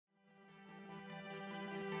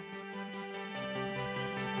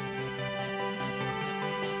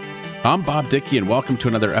I'm Bob Dickie, and welcome to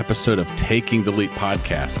another episode of Taking the Leap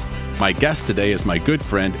podcast. My guest today is my good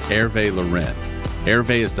friend, Hervé Larren.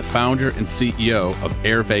 Hervé is the founder and CEO of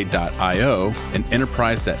Hervé.io, an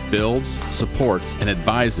enterprise that builds, supports, and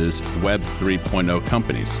advises Web 3.0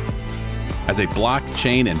 companies. As a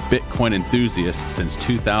blockchain and Bitcoin enthusiast since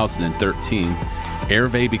 2013,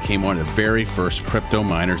 Hervé became one of the very first crypto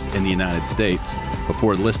miners in the United States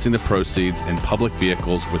before listing the proceeds in public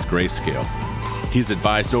vehicles with Grayscale. He's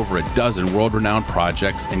advised over a dozen world-renowned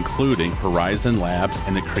projects, including Horizon Labs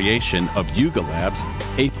and the creation of Yuga Labs,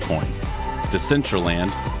 ApeCoin,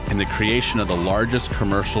 Decentraland, and the creation of the largest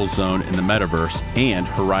commercial zone in the metaverse, and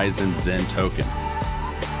Horizon Zen Token.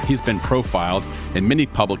 He's been profiled in many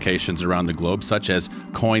publications around the globe, such as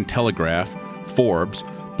Cointelegraph, Forbes,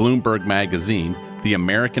 Bloomberg Magazine, the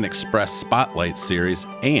American Express Spotlight Series,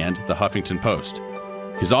 and the Huffington Post.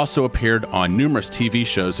 He's also appeared on numerous TV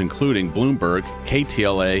shows, including Bloomberg,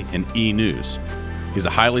 KTLA, and E! News. He's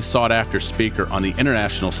a highly sought-after speaker on the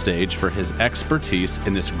international stage for his expertise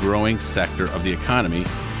in this growing sector of the economy,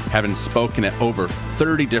 having spoken at over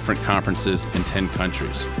 30 different conferences in 10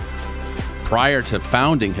 countries. Prior to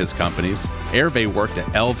founding his companies, Hervé worked at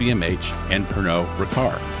LVMH and Pernod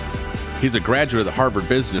Ricard. He's a graduate of the Harvard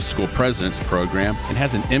Business School President's Program and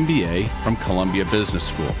has an MBA from Columbia Business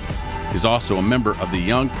School. He's also a member of the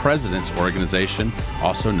Young Presidents Organization,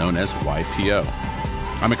 also known as YPO.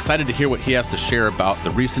 I'm excited to hear what he has to share about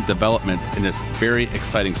the recent developments in this very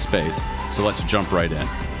exciting space, so let's jump right in.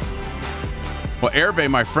 Well,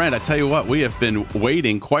 Hervé, my friend, I tell you what, we have been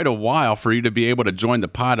waiting quite a while for you to be able to join the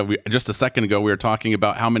pod. Just a second ago, we were talking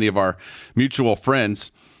about how many of our mutual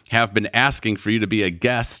friends have been asking for you to be a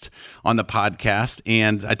guest on the podcast.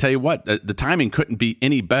 And I tell you what, the timing couldn't be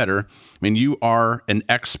any better. I mean, you are an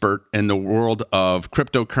expert in the world of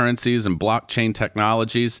cryptocurrencies and blockchain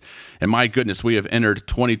technologies. And my goodness, we have entered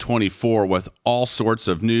 2024 with all sorts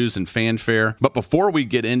of news and fanfare. But before we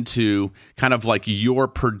get into kind of like your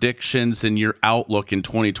predictions and your outlook in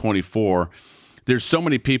 2024, there's so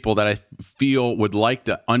many people that I feel would like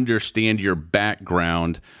to understand your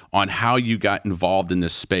background on how you got involved in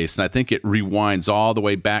this space. And I think it rewinds all the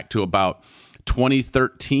way back to about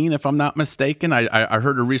 2013, if I'm not mistaken. I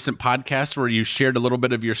heard a recent podcast where you shared a little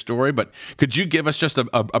bit of your story, but could you give us just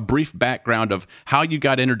a brief background of how you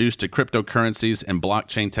got introduced to cryptocurrencies and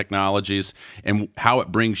blockchain technologies and how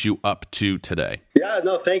it brings you up to today? Yeah,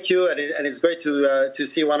 no, thank you. And it's great to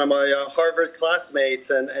see one of my Harvard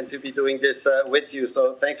classmates and to be doing this with you.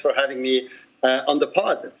 So thanks for having me on the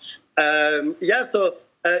pod.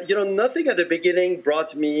 Nothing at the beginning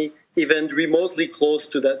brought me even remotely close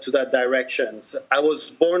to that directions. I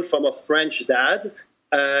was born from a French dad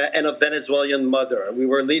and a Venezuelan mother. We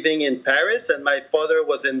were living in Paris, and my father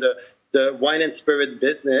was in the wine and spirit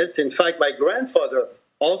business. In fact, my grandfather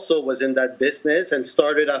also was in that business and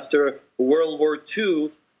started after World War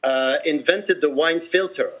II, invented the wine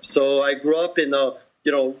filter. So I grew up in a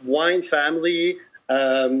wine family.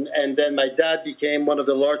 And then my dad became one of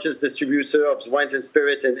the largest distributors of wines and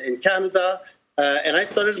spirit in Canada. And I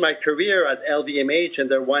started my career at LVMH in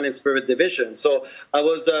their wine and spirit division. So I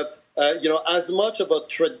was, as much of a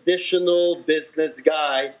traditional business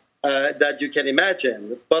guy that you can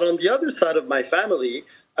imagine. But on the other side of my family,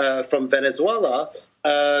 from Venezuela,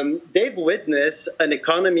 they've witnessed an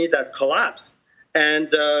economy that collapsed. And,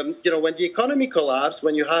 when the economy collapses,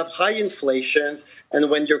 when you have high inflations, and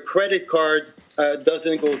when your credit card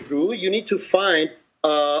doesn't go through, you need to find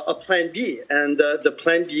a plan B. And the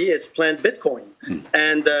plan B is Plan Bitcoin.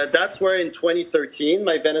 And that's where in 2013,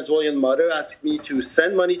 my Venezuelan mother asked me to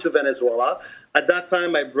send money to Venezuela. At that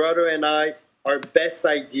time, my brother and I, our best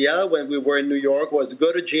idea when we were in New York was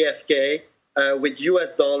go to JFK with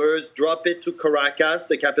US dollars, drop it to Caracas,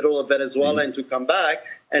 the capital of Venezuela, and to come back.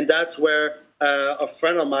 And that's where a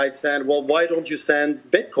friend of mine said, well, why don't you send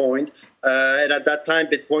Bitcoin? And at that time,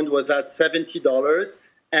 Bitcoin was at $70.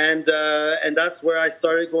 And that's where I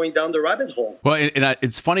started going down the rabbit hole. Well,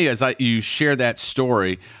 it's funny as you share that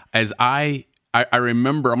story, as I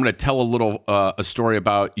remember, I'm going to tell a story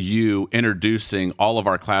about you introducing all of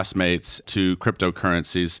our classmates to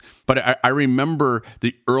cryptocurrencies. But I remember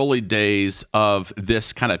the early days of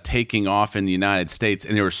this kind of taking off in the United States,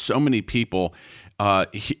 and there were so many people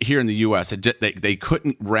here in the U.S. They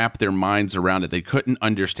couldn't wrap their minds around it. They couldn't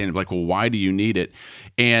understand it. Like, well, why do you need it?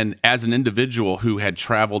 And as an individual who had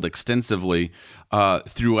traveled extensively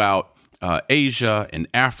throughout Asia and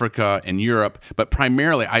Africa and Europe, but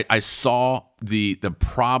primarily I saw the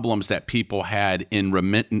problems that people had in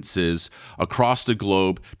remittances across the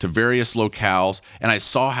globe to various locales, and I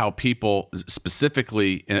saw how people,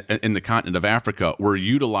 specifically in the continent of Africa, were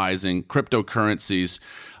utilizing cryptocurrencies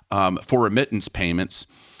for remittance payments.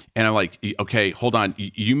 And I'm like, okay, hold on.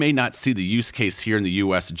 You may not see the use case here in the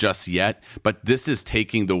U.S. just yet, but this is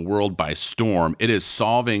taking the world by storm. It is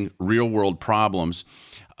solving real world problems.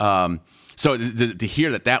 So to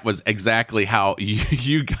hear that was exactly how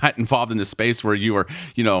you got involved in the space where you were,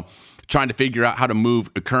 trying to figure out how to move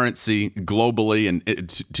a currency globally and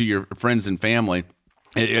to your friends and family.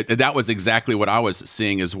 That was exactly what I was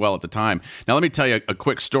seeing as well at the time. Now, let me tell you a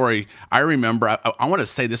quick story. I remember, I want to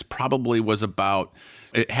say this probably was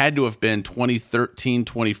it had to have been 2013,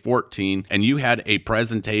 2014, and you had a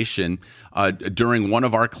presentation during one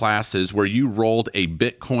of our classes where you rolled a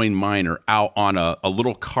Bitcoin miner out on a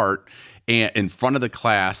little cart and in front of the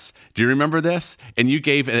class. Do you remember this? And you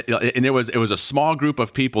gave it, and it was a small group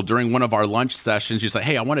of people during one of our lunch sessions. You said,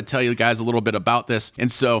 hey, I want to tell you guys a little bit about this.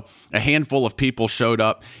 And so a handful of people showed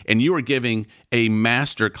up, and you were giving a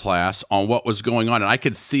master class on what was going on. And I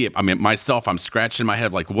could see it. I mean, myself, I'm scratching my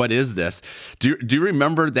head like, what is this? Do you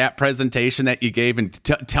remember that presentation that you gave? And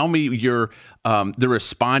tell me the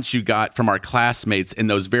response you got from our classmates in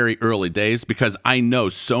those very early days, because I know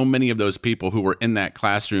so many of those people who were in that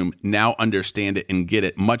classroom now understand it and get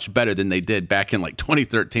it much better than they did back in like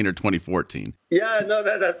 2013 or 2014. Yeah, no,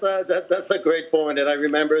 that's a great point, and I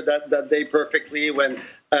remember that day perfectly when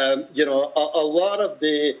a lot of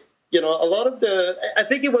the I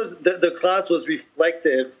think it was the class was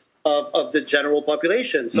reflective of the general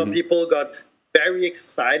population. Some people got very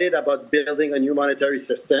excited about building a new monetary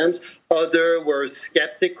systems. Others were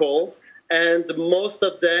skeptical, and most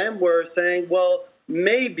of them were saying, well,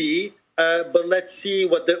 maybe, but let's see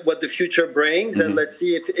what the future brings, and let's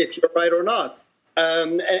see if you're right or not.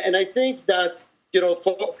 And I think that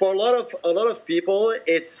for a lot of people,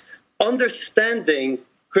 it's understanding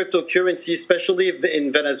cryptocurrency, especially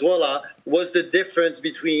in Venezuela, was the difference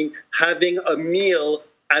between having a meal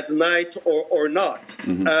at night or not.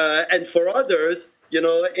 And for others,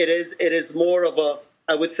 it is more of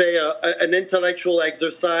I would say an intellectual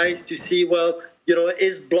exercise to see, well,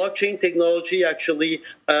 is blockchain technology actually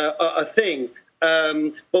a thing?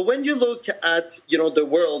 But when you look at, the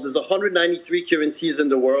world, there's 193 currencies in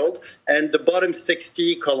the world, and the bottom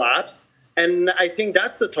 60 collapse. And I think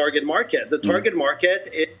that's the target market. The target market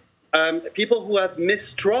is people who have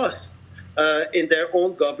mistrust in their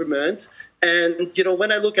own government. And,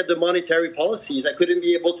 when I look at the monetary policies, I couldn't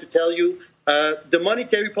be able to tell you the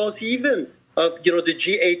monetary policy even of, the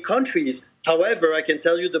G8 countries. However, I can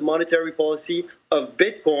tell you the monetary policy of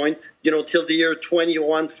Bitcoin, till the year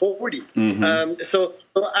 2140. So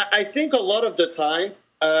I think a lot of the time,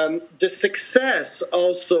 the success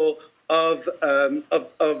also of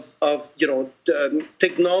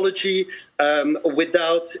technology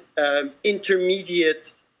without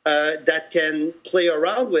intermediate that can play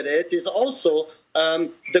around with it is also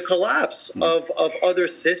the collapse of other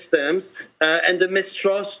systems and the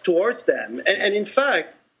mistrust towards them. And in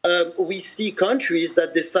fact, we see countries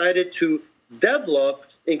that decided to develop,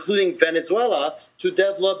 including Venezuela, to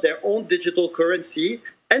develop their own digital currency,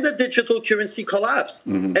 and the digital currency collapsed.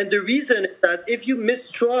 And the reason is that if you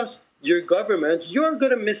mistrust your government, you're going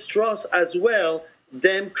to mistrust as well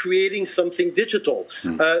them creating something digital.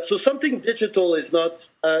 So something digital is not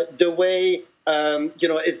the way,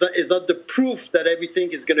 is not the proof that everything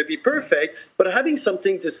is going to be perfect, but having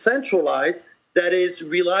something decentralized that is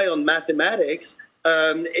rely on mathematics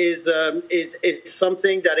is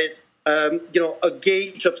something that is a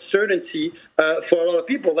gauge of certainty for a lot of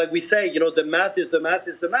people. Like we say, the math is the math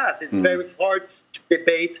is the math. It's very hard to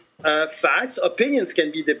debate facts. Opinions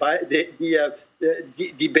can be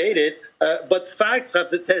debated, but facts have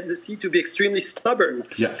the tendency to be extremely stubborn.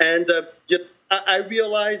 Yes. And I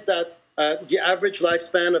realized that the average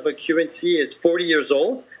lifespan of a currency is 40 years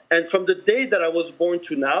old. And from the day that I was born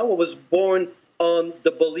to now, I was born on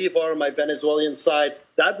the Bolivar, my Venezuelan side,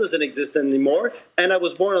 that doesn't exist anymore. And I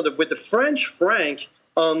was born with the French franc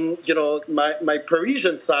on, my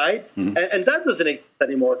Parisian side, and that doesn't exist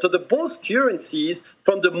anymore. So the both currencies,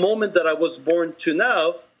 from the moment that I was born to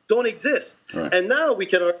now, don't exist. Right. And now we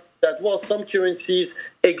can argue that, well, some currencies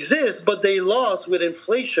exist, but they lost with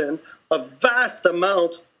inflation a vast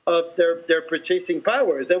amount of their purchasing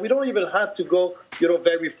powers. And we don't even have to go,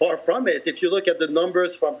 very far from it. If you look at the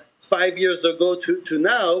numbers from 5 years ago to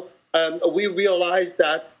now, we realize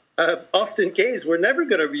that often case we're never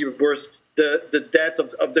going to reverse the debt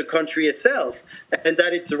of the country itself, and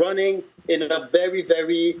that it's running in a very,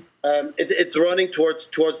 very, it's running towards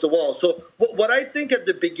the wall. So what I think at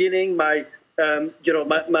the beginning, the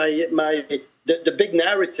big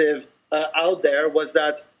narrative out there was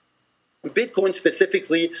that Bitcoin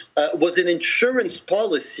specifically was an insurance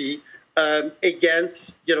policy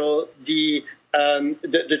against, the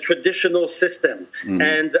the traditional system. Mm-hmm.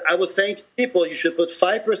 And I was saying to people, you should put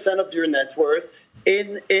 5% of your net worth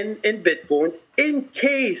in Bitcoin in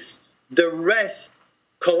case the rest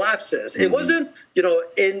collapses. Mm-hmm. It wasn't,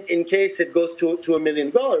 in case it goes to $1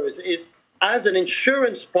 million. Is as an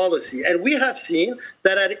insurance policy. And we have seen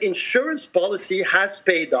that an insurance policy has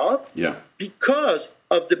paid off because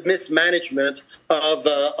of the mismanagement of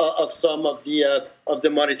some of the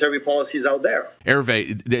monetary policies out there.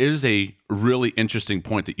 Hervé, there is a really interesting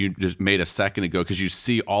point that you just made a second ago, because you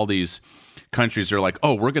see all these countries are like,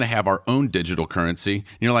 oh, we're going to have our own digital currency.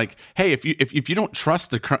 And you're like, hey, if you don't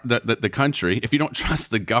trust the country, if you don't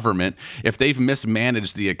trust the government, if they've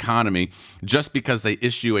mismanaged the economy, just because they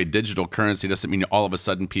issue a digital currency doesn't mean all of a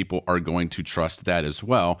sudden people are going to trust that as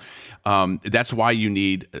well. That's why you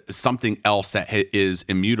need something else that is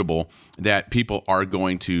immutable that people are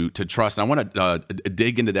going to trust. And I want to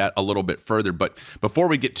dig into that a little bit further, but before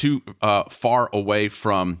we get too far away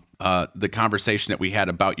from the conversation that we had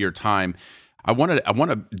about your time, I want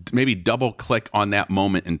to maybe double click on that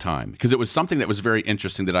moment in time, because it was something that was very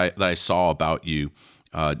interesting that I saw about you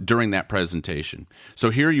during that presentation.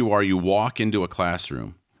 So here you are, you walk into a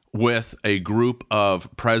classroom with a group of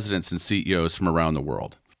presidents and CEOs from around the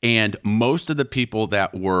world, and most of the people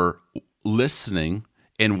that were listening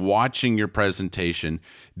and watching your presentation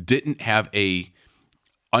didn't have a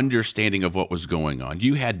understanding of what was going on.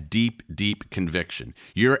 You had deep conviction.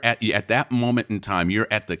 You're at that moment in time, you're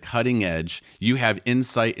at the cutting edge. You have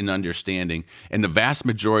insight and understanding, and the vast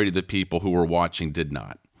majority of the people who were watching did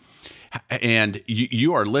not. And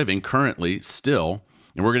you are living currently still,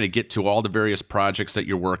 and we're going to get to all the various projects that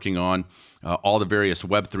you're working on, all the various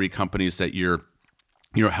Web3 companies that you're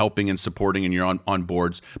helping and supporting, and you're on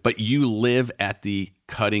boards, but you live at the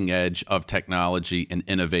cutting edge of technology and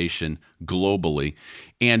innovation globally.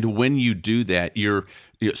 And when you do that, you're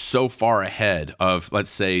so far ahead of, let's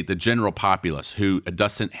say, the general populace who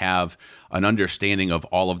doesn't have an understanding of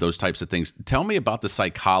all of those types of things. Tell me about the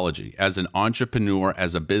psychology as an entrepreneur,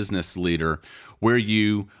 as a business leader, where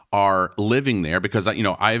you are living there, because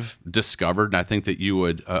I've discovered, and I think that you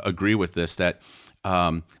would agree with this, that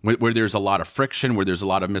where there's a lot of friction, where there's a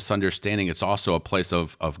lot of misunderstanding, it's also a place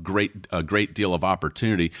of a great deal of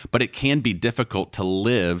opportunity. But it can be difficult to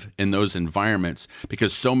live in those environments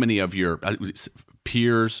because so many of your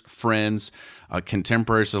peers, friends,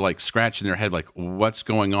 contemporaries are like scratching their head, like, what's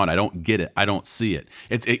going on? I don't get it. I don't see it.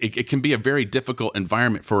 It can be a very difficult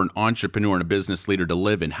environment for an entrepreneur and a business leader to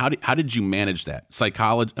live in. How did you manage that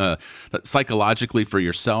psychologically for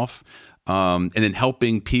yourself? And then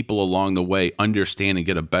helping people along the way understand and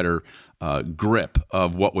get a better grip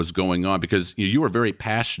of what was going on, because you were very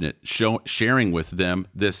passionate sharing with them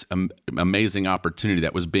this amazing opportunity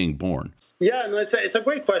that was being born. Yeah, no, it's a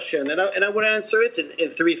great question, and I would answer it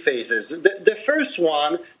in three phases. The first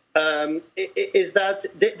one is that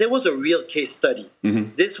there was a real case study.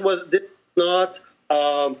 Mm-hmm. This was not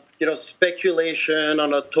speculation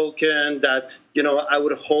on a token that I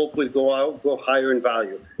would hope would go higher in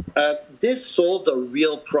value. This solved a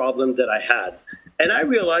real problem that I had. And I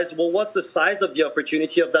realized, well, what's the size of the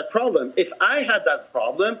opportunity of that problem? If I had that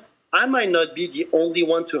problem, I might not be the only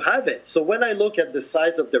one to have it. So when I look at the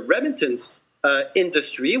size of the remittance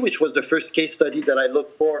industry, which was the first case study that I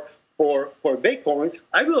looked for Bitcoin,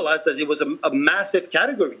 I realized that it was a massive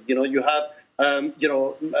category. You have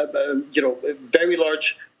very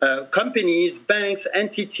large companies, banks,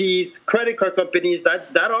 entities, credit card companies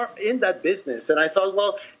that are in that business. And I thought,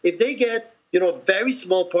 well, if they get, a very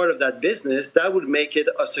small part of that business, that would make it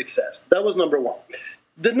a success. That was number one.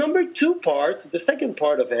 The number two part, the second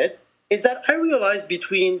part of it, is that I realized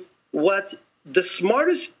between what the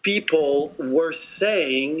smartest people were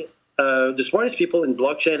saying, the smartest people in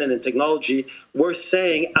blockchain and in technology were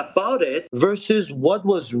saying about it versus what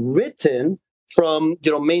was written from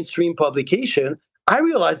mainstream publication, I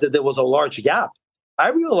realized that there was a large gap. I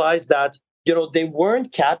realized that they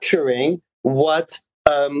weren't capturing what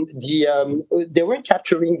the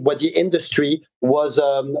industry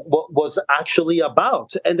was actually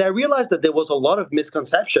about, and I realized that there was a lot of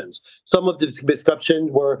misconceptions. Some of the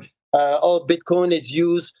misconceptions were, Bitcoin is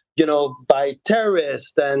used by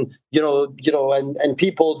terrorists and and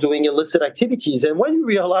people doing illicit activities. And when you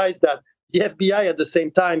realize that the FBI at the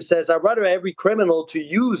same time says, I'd rather every criminal to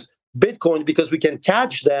use Bitcoin because we can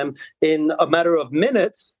catch them in a matter of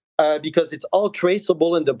minutes because it's all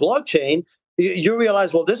traceable in the blockchain, you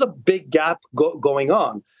realize, well, there's a big gap going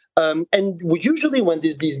on. And usually when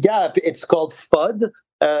there's this gap, it's called FUD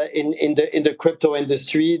in the crypto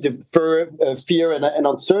industry, the fear and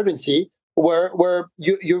uncertainty, where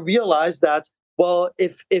you realize that, well,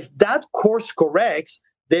 if that course corrects,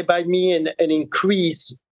 thereby mean an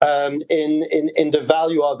increase in the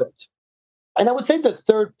value of it. And I would say the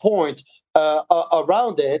third point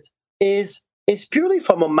around it is purely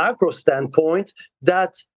from a macro standpoint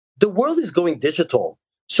that the world is going digital.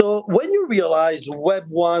 So when you realize Web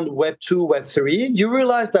 1, Web 2, Web 3, you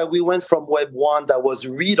realize that we went from Web 1 that was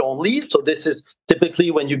read only. So this is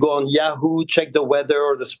typically when you go on Yahoo, check the weather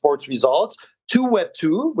or the sports results, to Web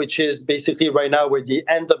 2, which is basically right now we're the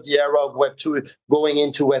end of the era of Web 2 going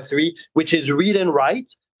into Web 3, which is read and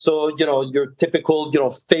write. So, your typical,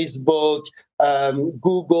 Facebook,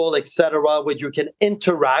 Google, etc., where you can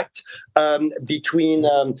interact between,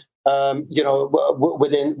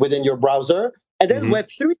 within your browser. And then Web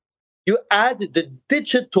 3, you add the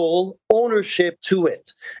digital ownership to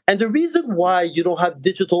it. And the reason why you don't have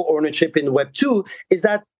digital ownership in Web 2 is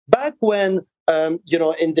that back when, in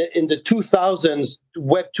the 2000s,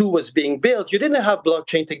 Web 2 was being built, you didn't have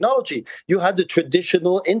blockchain technology. You had the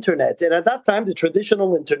traditional internet. And at that time, the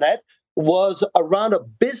traditional internet was around a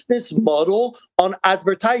business model on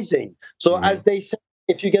advertising. So as they say,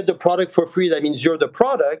 if you get the product for free, that means you're the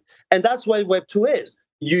product. And that's what Web 2 is.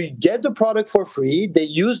 You get the product for free. They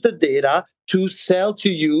use the data to sell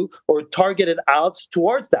to you or target it out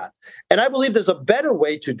towards that. And I believe there's a better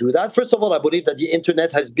way to do that. First of all, I believe that the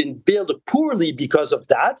internet has been built poorly because of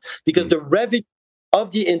that, because the revenue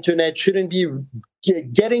of the internet shouldn't be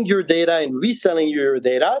getting your data and reselling your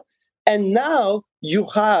data. And now you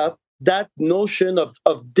have that notion of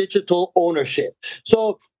digital ownership.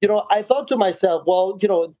 So, I thought to myself, well,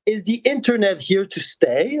 is the internet here to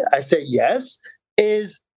stay? I say yes.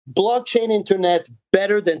 Is blockchain internet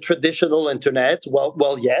better than traditional internet?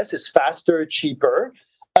 Well, yes, it's faster, cheaper.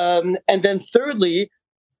 And then thirdly,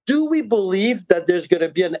 do we believe that there's going to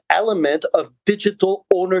be an element of digital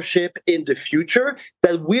ownership in the future,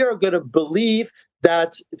 that we are going to believe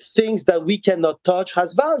that things that we cannot touch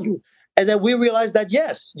has value? And then we realize that,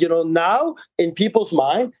 yes, now in people's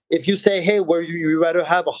mind, if you say, hey, where you rather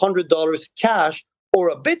have $100 cash or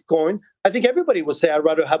a Bitcoin, I think everybody would say, I'd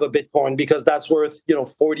rather have a Bitcoin because that's worth,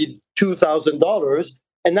 $42,000.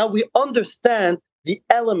 And now we understand the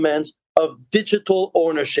element of digital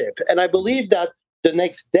ownership. And I believe that the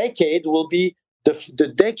next decade will be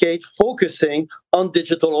the decade focusing on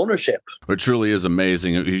digital ownership. It truly is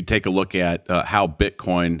amazing. If you take a look at how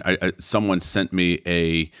Bitcoin, someone sent me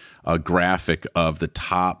a graphic of the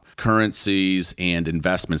top currencies and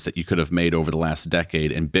investments that you could have made over the last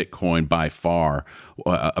decade, and Bitcoin by far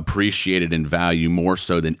appreciated in value more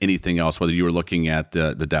so than anything else, whether you were looking at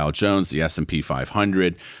the Dow Jones, the S&P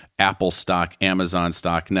 500, Apple stock, Amazon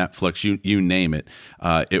stock, Netflix, you name it.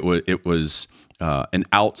 It was an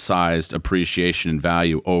outsized appreciation in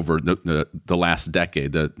value over the last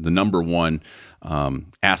decade, the number one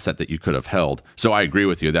asset that you could have held. So I agree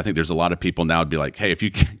with you. I think there's a lot of people now would be like, hey, if you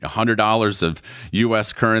get $100 of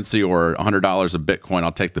U.S. currency or $100 of Bitcoin,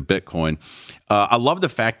 I'll take the Bitcoin. I love the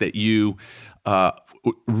fact that you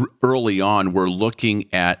early on were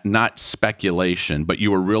looking at not speculation, but you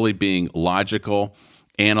were really being logical,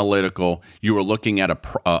 analytical. You were looking at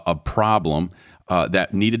a problem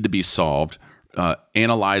that needed to be solved.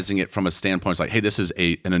 Analyzing it from a standpoint, it's like, hey, this is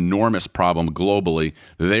an enormous problem globally.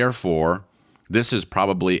 Therefore, this is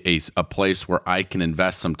probably a place where I can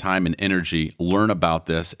invest some time and energy, learn about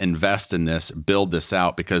this, invest in this, build this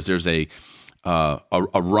out, because there's a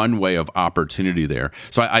runway of opportunity there.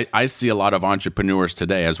 So I see a lot of entrepreneurs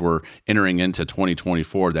today, as we're entering into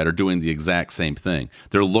 2024, that are doing the exact same thing.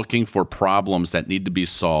 They're looking for problems that need to be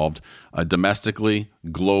solved domestically,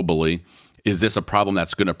 globally. Is this a problem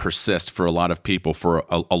that's going to persist for a lot of people for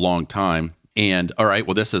a long time? And all right,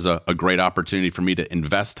 well, this is a great opportunity for me to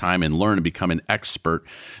invest time and learn and become an expert.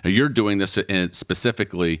 Now, you're doing this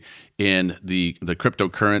specifically in the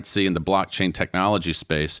cryptocurrency and the blockchain technology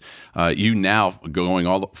space. You now, going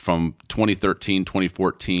all from 2013,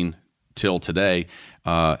 2014 till today,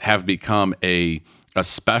 have become a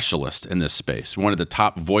specialist in this space, one of the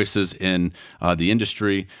top voices in the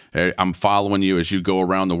industry. I'm following you as you go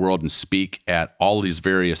around the world and speak at all these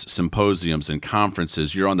various symposiums and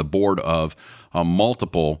conferences. You're on the board of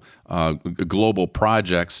multiple global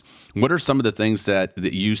projects. What are some of the things that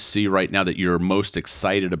you see right now that you're most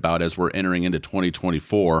excited about as we're entering into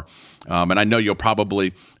 2024? And I know you'll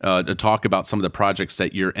probably talk about some of the projects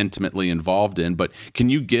that you're intimately involved in, but can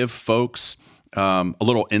you give folks a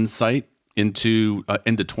little insight into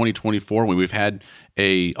 2024, when we've had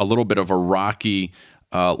a little bit of a rocky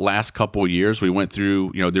last couple of years? We went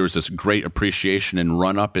through, there was this great appreciation and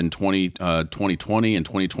run up in 2020 and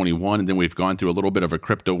 2021, and then we've gone through a little bit of a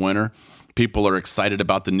crypto winter. People are excited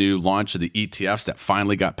about the new launch of the ETFs that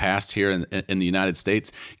finally got passed here in the United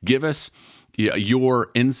States. Give us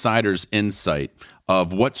your insider's insight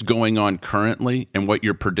of what's going on currently and what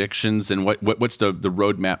your predictions and what's the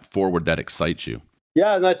roadmap forward that excites you?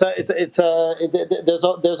 Yeah, no, there's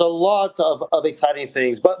a lot of exciting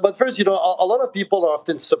things, but first, a lot of people are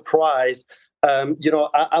often surprised. I'm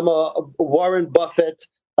a Warren Buffett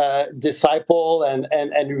disciple, and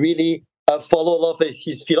really follow a lot of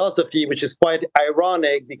his philosophy, which is quite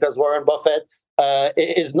ironic because Warren Buffett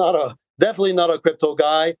is definitely not a crypto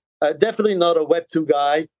guy, definitely not a Web2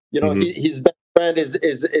 guy. His best friend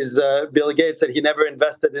is Bill Gates, and he never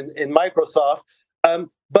invested in Microsoft.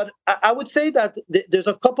 But I would say that there's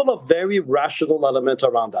a couple of very rational elements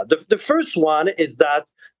around that. The first one is that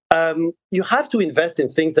you have to invest in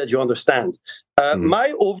things that you understand.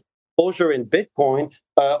 My exposure in Bitcoin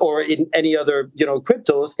or in any other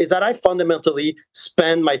cryptos is that I fundamentally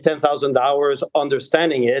spend my 10,000 hours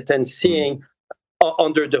understanding it and seeing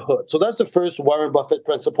under the hood. So that's the first Warren Buffett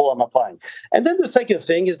principle I'm applying. And then the second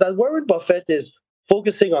thing is that Warren Buffett is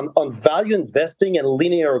focusing on value investing and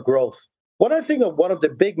linear growth. What I think of one of the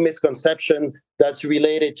big misconceptions that's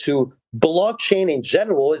related to blockchain in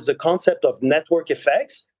general is the concept of network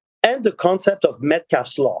effects and the concept of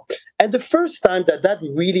Metcalfe's law. And the first time that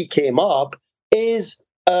really came up is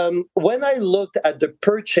when I looked at the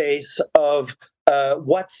purchase of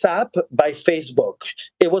WhatsApp by Facebook.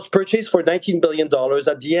 It was purchased for $19 billion.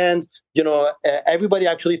 At the end, everybody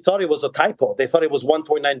actually thought it was a typo. They thought it was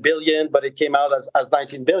 1.9 billion, but it came out as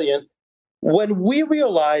 19 billion. When we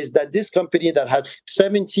realized that this company that had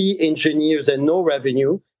 70 engineers and no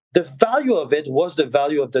revenue, the value of it was the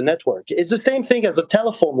value of the network. It's the same thing as the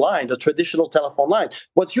telephone line, the traditional telephone line.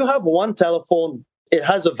 Once you have one telephone, it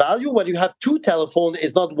has a value. When you have two telephones,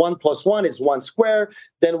 it's not 1 + 1, it's 1 square.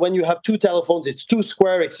 Then when you have two telephones, it's 2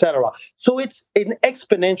 square, etc. So it's an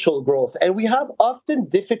exponential growth. And we have often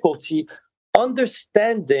difficulty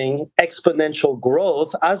understanding exponential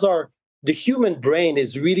growth as the human brain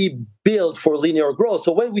is really built for linear growth.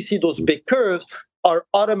 So when we see those big curves, our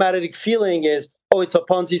automatic feeling is, oh, it's a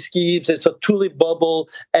Ponzi scheme, it's a tulip bubble,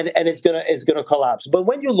 and it's gonna collapse. But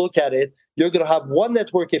when you look at it, you're gonna have one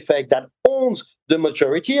network effect that owns the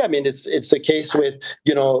majority. I mean, it's the case with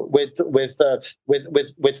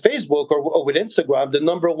Facebook or with Instagram. The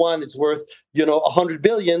number one is worth 100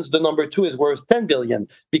 billions. The number two is worth 10 billion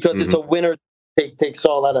because it's a winner takes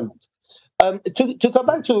all element. To come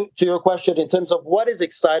back to your question in terms of what is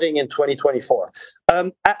exciting in 2024,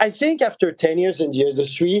 I think after 10 years in the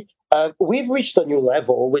industry, we've reached a new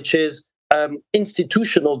level, which is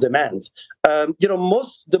institutional demand.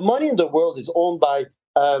 Most the money in the world is owned by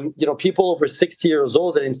people over 60 years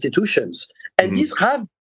old and institutions, and these have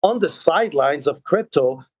on the sidelines of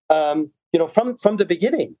crypto, from the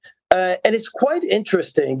beginning. And it's quite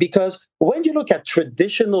interesting because when you look at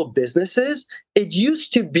traditional businesses, it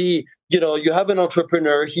used to be, you have an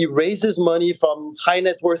entrepreneur, he raises money from high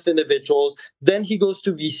net worth individuals, then he goes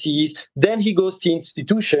to VCs, then he goes to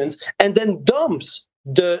institutions, and then dumps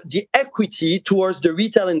the equity towards the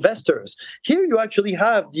retail investors. Here you actually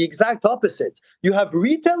have the exact opposite. You have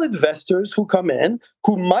retail investors who come in,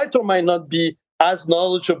 who might or might not be as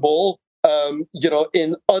knowledgeable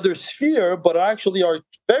in other sphere, but actually are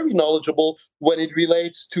very knowledgeable when it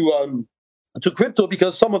relates to crypto,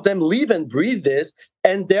 because some of them live and breathe this,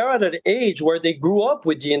 and they're at an age where they grew up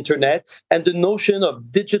with the internet and the notion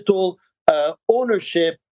of digital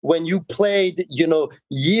ownership. When you played,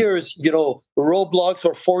 years, Roblox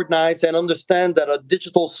or Fortnite, and understand that a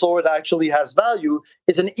digital sword actually has value,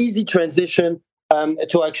 is an easy transition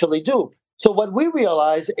to actually do. So what we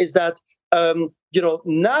realize is that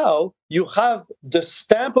now you have the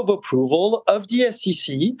stamp of approval of the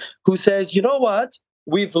SEC, who says, you know what,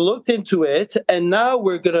 we've looked into it, and now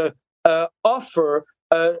we're going to offer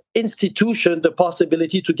institution the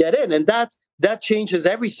possibility to get in, and that changes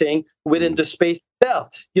everything within the space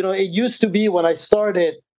itself. It used to be when I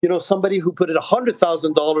started, somebody who put in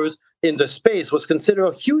 $100,000 in the space was considered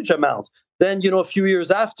a huge amount. Then, a few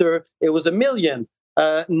years after, it was $1 million.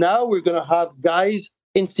 Now we're going to have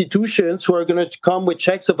institutions who are going to come with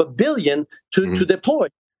checks of $1 billion to deploy,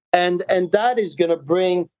 and that is going to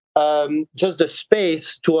bring just the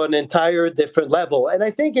space to an entire different level. And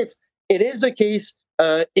I think it is the case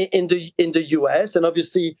in the US, and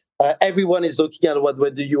obviously everyone is looking at what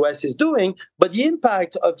the US is doing, but the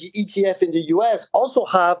impact of the ETF in the US also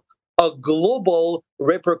have a global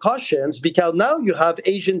repercussions, because now you have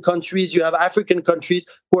Asian countries, you have African countries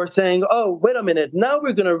who are saying, oh, wait a minute, now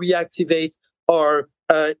we're going to reactivate our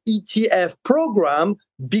ETF program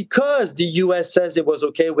because the US says it was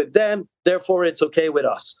okay with them, therefore it's okay with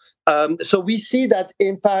us. So we see that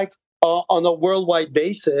impact on a worldwide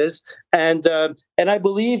basis. And I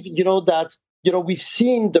believe, that, we've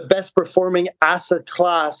seen the best performing asset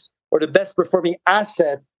class or the best performing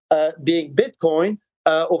asset being Bitcoin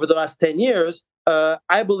over the last 10 years.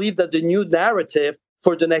 I believe that the new narrative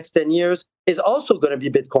for the next 10 years is also going to be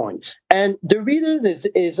Bitcoin. And the reason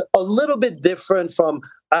is a little bit different from,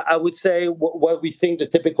 I would say, what we think the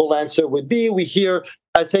typical answer would be. We hear,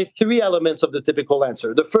 I say, three elements of the typical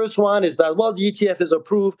answer. The first one is that, well, the ETF is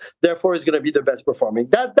approved, therefore it's going to be the best performing.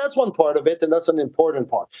 That's one part of it, and that's an important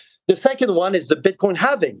part. The second one is the Bitcoin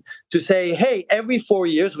halving, to say, hey, every 4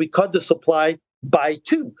 years we cut the supply by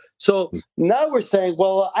 2. So now we're saying,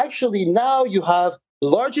 well, actually now you have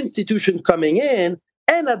large institutions coming in,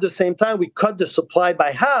 and at the same time we cut the supply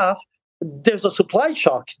by half. There's a supply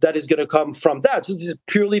shock that is going to come from that. This is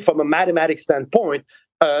purely from a mathematics standpoint.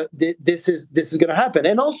 This is going to happen.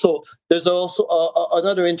 And also, there's also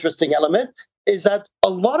another interesting element is that a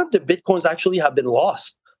lot of the Bitcoins actually have been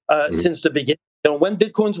lost since the beginning. When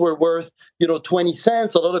Bitcoins were worth 20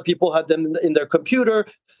 cents, a lot of people had them in their computer,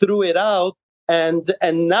 threw it out, and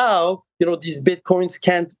now these Bitcoins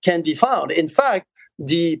can't be found. In fact,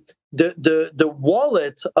 the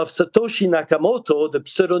wallet of Satoshi Nakamoto, the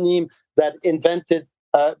pseudonym that invented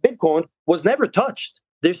Bitcoin, was never touched.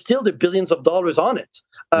 There's still the billions of dollars on it.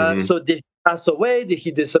 So did he pass away? Did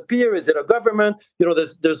he disappear? Is it a government?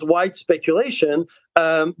 There's wide speculation.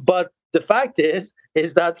 But the fact is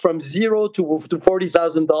that from zero to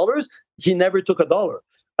 $40,000, he never took a dollar,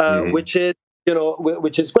 which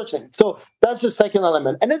is questioning. So that's the second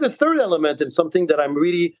element. And then the third element, and something that I'm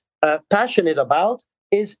really passionate about,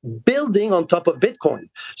 is building on top of Bitcoin.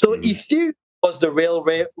 So Ethereum was the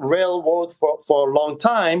railroad for a long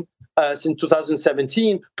time, since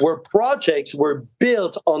 2017, where projects were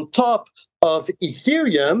built on top of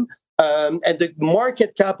Ethereum, and the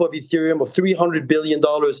market cap of Ethereum of $300 billion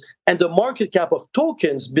and the market cap of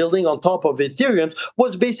tokens building on top of Ethereum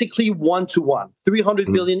was basically 1-to-1,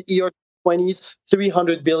 300 billion ERC20s,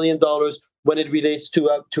 $300 billion when it relates to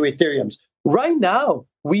Ethereum. Right now,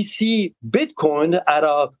 we see Bitcoin at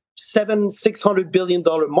a $600 billion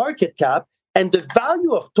market cap, and the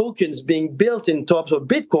value of tokens being built in top of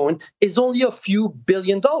Bitcoin is only a few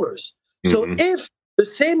 $billion. So if the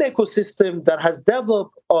same ecosystem that has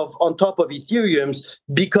developed on top of Ethereum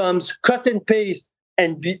becomes cut and paste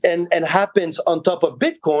and happens on top of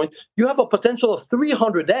Bitcoin, you have a potential of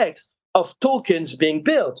 300x of tokens being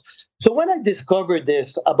built. So when I discovered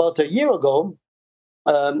this about a year ago,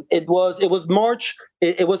 it was March.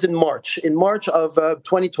 It was in March of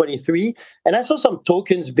 2023, and I saw some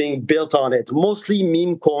tokens being built on it, mostly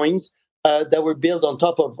meme coins that were built on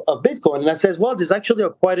top of Bitcoin. And I says, well, there's actually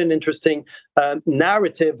quite an interesting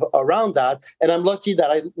narrative around that. And I'm lucky that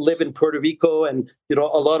I live in Puerto Rico, and a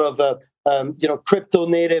lot of crypto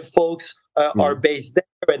native folks are based there,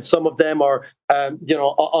 and some of them are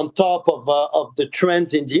on top of the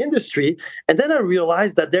trends in the industry. And then I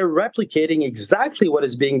realized that they're replicating exactly what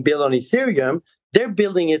is being built on Ethereum. They're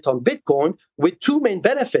building it on Bitcoin with two main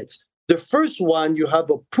benefits. The first one, you have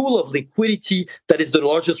a pool of liquidity that is the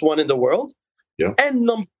largest one in the world. Yeah. And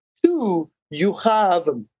number two, you have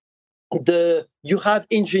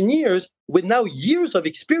engineers with now years of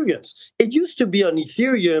experience. It used to be on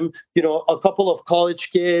Ethereum, a couple of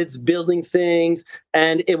college kids building things,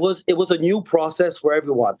 and it was a new process for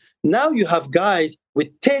everyone. Now you have guys with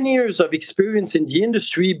 10 years of experience in the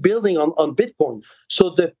industry building on Bitcoin. So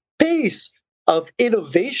the pace of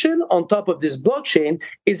innovation on top of this blockchain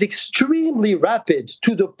is extremely rapid,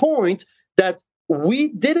 to the point that we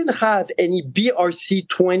didn't have any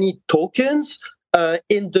BRC20 tokens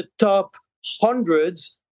in the top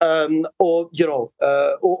hundreds over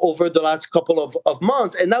the last couple of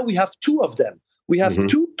months. And now we have two of them. We have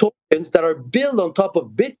two tokens that are built on top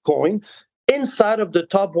of Bitcoin inside of the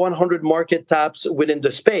top 100 market caps within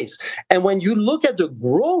the space. And when you look at the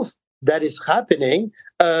growth that is happening,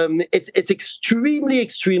 it's extremely,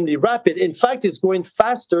 extremely rapid. In fact, it's going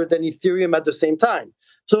faster than Ethereum at the same time.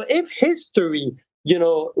 So if history,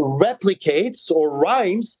 replicates or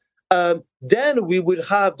rhymes, then we would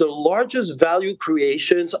have the largest value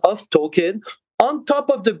creations of token on top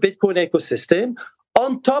of the Bitcoin ecosystem,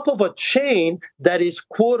 on top of a chain that is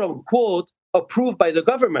quote unquote approved by the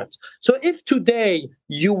government. So if today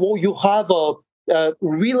you have a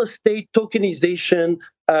real estate tokenization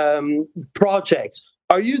project,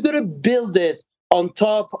 are you going to build it on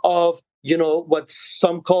top of what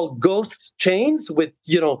some call ghost chains with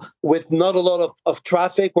not a lot of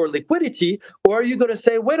traffic or liquidity? Or are you going to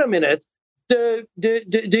say, wait a minute, the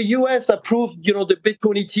US approved the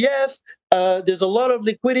Bitcoin ETF, there's a lot of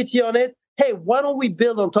liquidity on it, hey, why don't we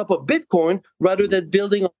build on top of Bitcoin rather than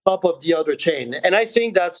building on top of the other chain? And I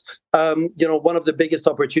think that's one of the biggest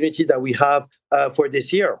opportunity that we have for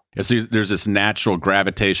this year. Yeah, so there's this natural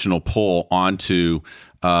gravitational pull onto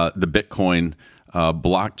the Bitcoin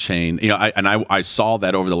blockchain. I saw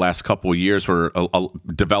that over the last couple of years, where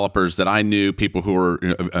developers that I knew, people who were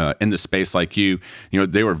in the space like you,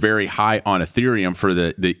 they were very high on Ethereum for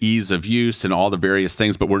the ease of use and all the various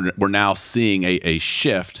things. But we're now seeing a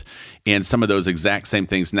shift, and some of those exact same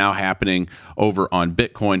things now happening over on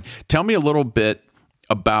Bitcoin. Tell me a little bit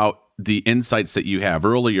about the insights that you have.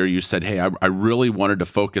 Earlier, you said, hey, I really wanted to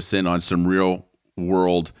focus in on some real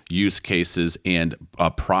world use cases and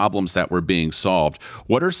problems that were being solved.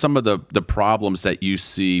 What are some of the problems that you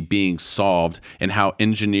see being solved, and how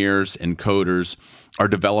engineers and coders are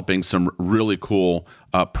developing some really cool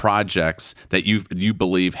projects that you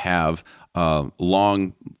believe have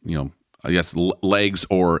long, legs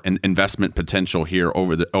or an investment potential here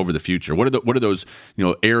over the future? What are those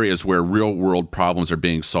areas where real world problems are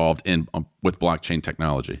being solved with blockchain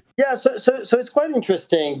technology? Yeah, so it's quite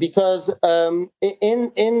interesting, because in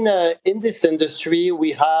this industry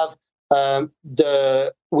we have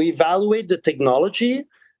we evaluate the technology,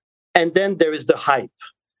 and then there is the hype.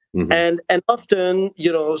 Mm-hmm. And often,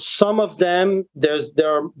 some of them there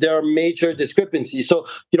are major discrepancies. So,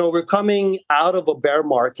 we're coming out of a bear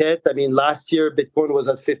market. I mean, last year Bitcoin was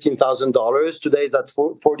at $15,000. Today is at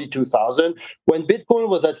 42,000. When Bitcoin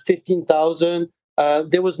was at 15,000,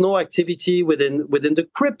 there was no activity within the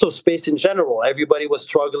crypto space in general. Everybody was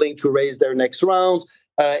struggling to raise their next rounds.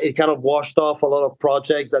 It kind of washed off a lot of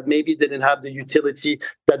projects that maybe didn't have the utility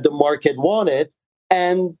that the market wanted,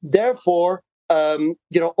 and therefore,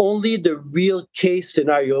 only the real case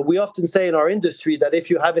scenario. We often say in our industry that if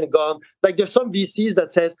you haven't gone, like, there's some VCs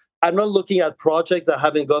that says, I'm not looking at projects that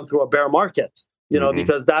haven't gone through a bear market, mm-hmm.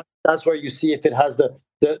 because that's where you see if it has the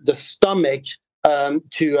stomach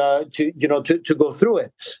to go through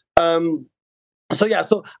it.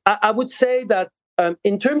 So I would say that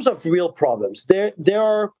in terms of real problems, there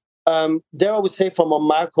are I would say from a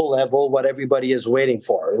macro level what everybody is waiting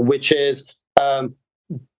for, which is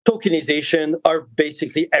tokenization are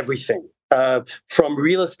basically everything, from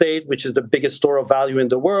real estate, which is the biggest store of value in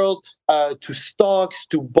the world, to stocks,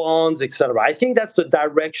 to bonds, etc. I think that's the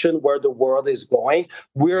direction where the world is going.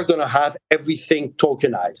 We're going to have everything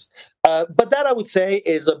tokenized. But that, I would say,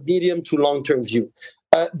 is a medium to long-term view.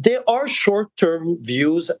 There are short-term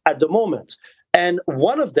views at the moment. And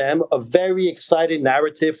one of them, a very exciting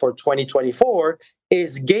narrative for 2024,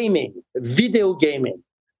 is gaming, video gaming.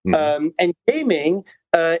 Mm-hmm. And gaming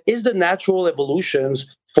is the natural evolutions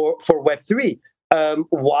for Web3.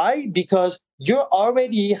 Why? Because you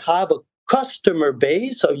already have a customer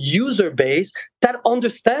base, a user base that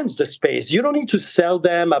understands the space. You don't need to sell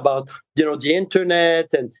them about the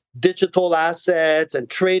internet and digital assets and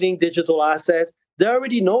trading digital assets. They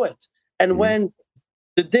already know it. And mm-hmm. when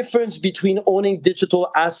the difference between owning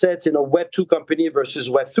digital assets in a Web2 company versus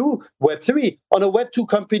Web3, on a Web2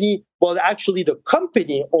 company, well, actually the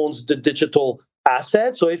company owns the digital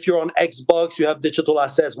assets. So if you're on Xbox, you have digital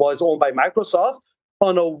assets, well, it's owned by Microsoft.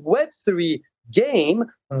 On a Web3 game,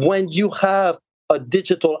 when you have a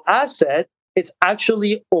digital asset, it's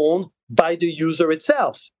actually owned by the user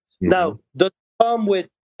itself. Mm-hmm. Now, does it come with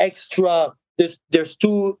extra,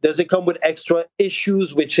 does it come with extra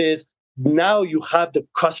issues, which is, now you have the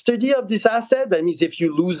custody of this asset. That means if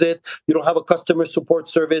you lose it, you don't have a customer support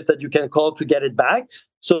service that you can call to get it back.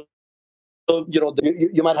 So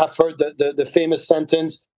you might have heard the famous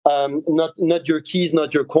sentence, not your keys,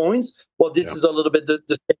 not your coins. Well, this is a little bit the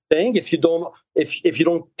same thing. If you don't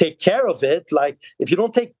take care of it, like if you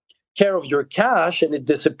don't take care of your cash and it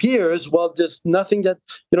disappears, well, there's nothing that,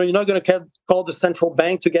 you're not going to call the central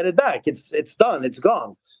bank to get it back. It's done. It's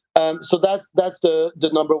gone. So that's the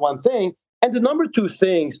number one thing. And the number two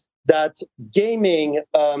things that gaming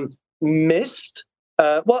missed,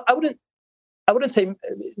 well, I wouldn't say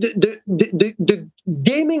the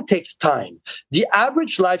gaming takes time. The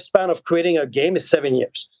average lifespan of creating a game is 7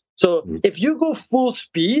 years. So if you go full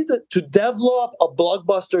speed to develop a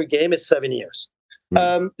blockbuster game, it's 7 years.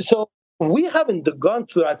 So we haven't gone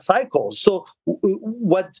through that cycle. So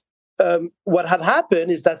what had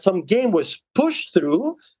happened is that some game was pushed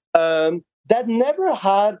through that never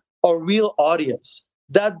had a real audience.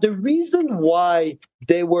 That the reason why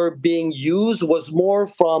they were being used was more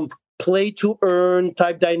from play to earn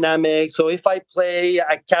type dynamics. So if I play,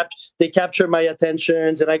 they capture my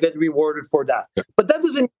attentions and I get rewarded for that. But that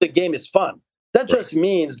doesn't mean the game is fun. That just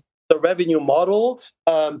means the revenue model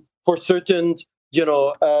for certain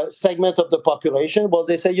segment of the population. Well,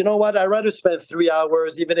 they say, you know what, I'd rather spend 3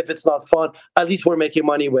 hours, even if it's not fun. At least we're making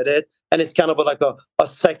money with it, and it's kind of like a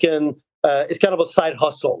second. It's kind of a side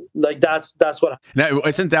hustle. Like that's what. Now,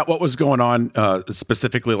 isn't that what was going on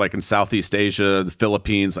specifically, like in Southeast Asia, the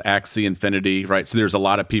Philippines, Axie Infinity, right? So there's a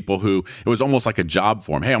lot of people who it was almost like a job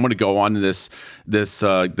for them. Hey, I'm going to go on to this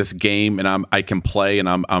game, and I can play, and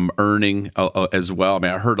I'm earning as well. I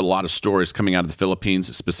mean, I heard a lot of stories coming out of the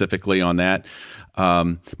Philippines specifically on that.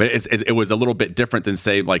 But it was a little bit different than,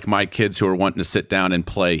 say, like my kids who are wanting to sit down and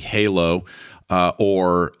play Halo.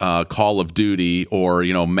 Or Call of Duty, or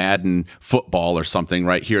Madden football or something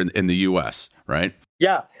right here in the U.S. Right?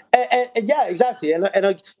 Yeah, and yeah, exactly. And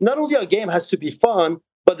not only a game has to be fun,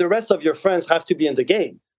 but the rest of your friends have to be in the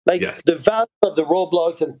game. Like yes. The value of the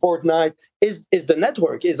Roblox and Fortnite is the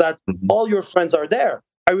network. Is that all your friends are there?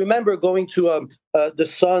 I remember going to the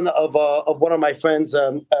son of one of my friends'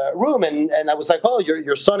 room, and I was like, "Oh,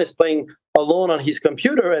 your son is playing alone on his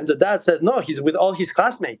computer," and the dad said, "No, he's with all his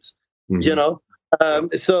classmates."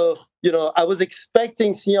 So I was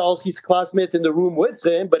expecting seeing all his classmates in the room with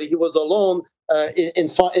him, but he was alone in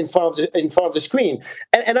front of the screen.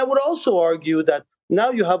 And I would also argue that now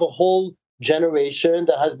you have a whole generation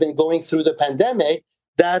that has been going through the pandemic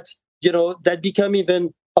that become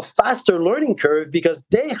even a faster learning curve because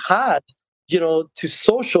they had to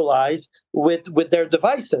socialize with their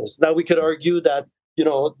devices. Now we could argue that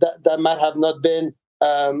that might have not been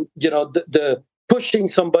the pushing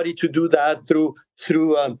somebody to do that through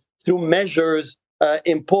measures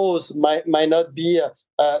imposed might not be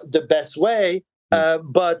the best way,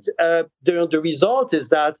 but the result is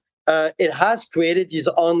that it has created these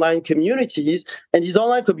online communities, and these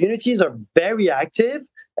online communities are very active,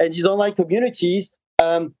 and these online communities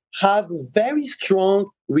have very strong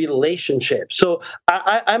relationships. So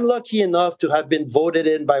I'm lucky enough to have been voted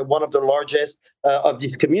in by one of the largest of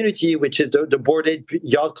this community, which is the Bored Ape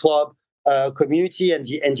Yacht Club community, and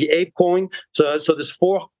the Ape Coin. So there's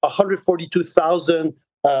 142,000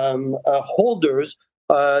 holders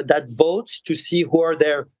that vote to see who are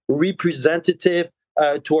their representative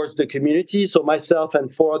towards the community. So myself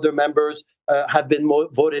and 4 other members have been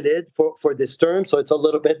voted in for this term. So it's a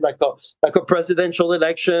little bit like a presidential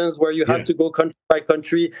elections where you have to go country by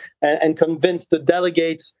country and convince the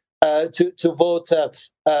delegates to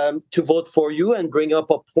vote for you and bring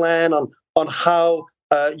up a plan on how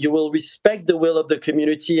you will respect the will of the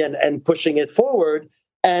community and pushing it forward.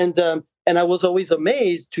 And I was always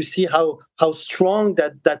amazed to see how strong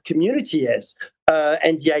that community is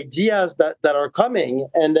and the ideas that are coming.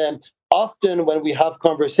 And then often when we have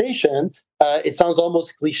conversation, it sounds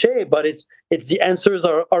almost cliche, but it's the answers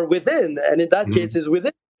are within, and in that case, is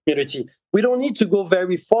within the community. We don't need to go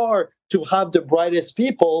very far to have the brightest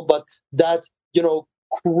people, but that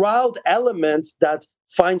crowd element that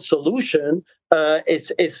finds solution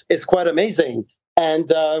is quite amazing. And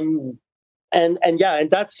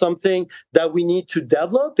that's something that we need to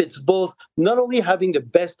develop. It's both not only having the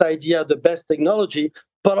best idea, the best technology,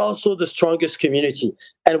 but also the strongest community.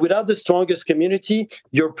 And without the strongest community,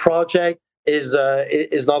 your project is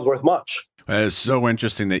not worth much. It's so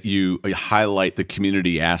interesting that you highlight the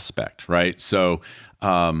community aspect, right? So,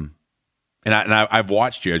 I've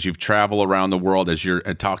watched you as you've traveled around the world, as you're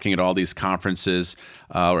talking at all these conferences.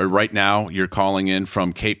 Right now, you're calling in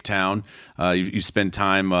from Cape Town. You spend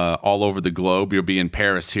time all over the globe. You'll be in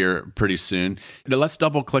Paris here pretty soon. Now, let's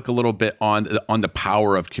double click a little bit on the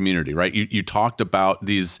power of community, right? You talked about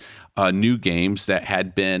these new games that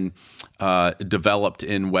had been developed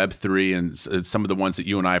in Web3, and some of the ones that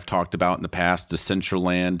you and I have talked about in the past,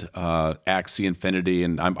 Decentraland, Axie Infinity,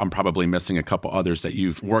 and I'm probably missing a couple others that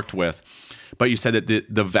you've worked with. But you said that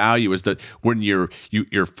the value is that when your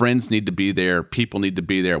friends need to be there, people need to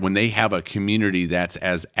be there. When they have a community that's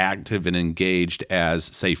as active and engaged as,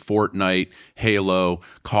 say, Fortnite, Halo,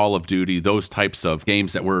 Call of Duty, those types of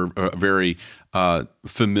games that we're very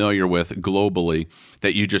familiar with globally,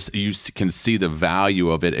 that you can see the value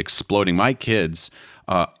of it exploding. My kids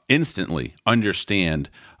instantly understand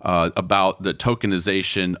about the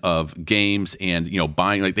tokenization of games and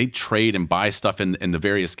buying. Like, they trade and buy stuff in the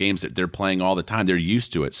various games that they're playing all the time. They're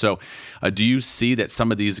used to it. So do you see that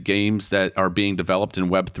some of these games that are being developed in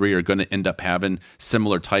Web3 are going to end up having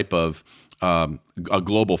similar type of a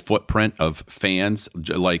global footprint of fans,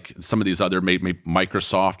 like some of these other maybe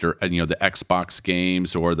Microsoft or the Xbox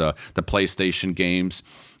games or the PlayStation games?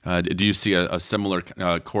 Do you see a similar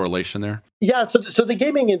correlation there? Yeah, so the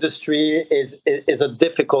gaming industry is a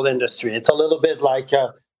difficult industry. It's a little bit like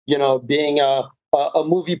being a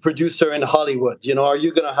movie producer in Hollywood. Are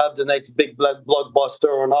you going to have the next big blockbuster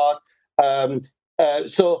or not?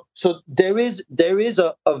 So there is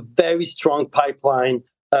a very strong pipeline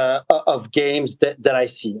of games that I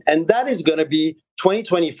see, and that is going to be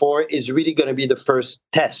 2024 is really going to be the first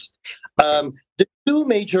test. The two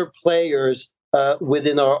major players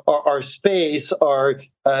within our space are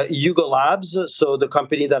Yugo Labs, so the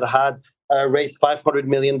company that had raised $500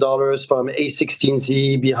 million from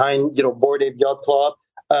A16Z behind Bored Ape Yacht Club,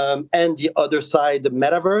 and the other side, the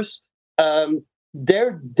Metaverse.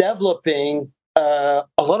 They're developing a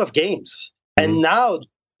lot of games, and now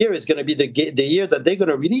here is going to be the year that they're going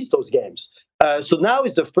to release those games. So now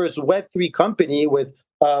is the first Web3 company with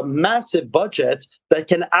massive budgets that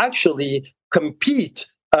can actually compete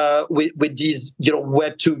with these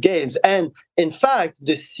Web2 games. And in fact,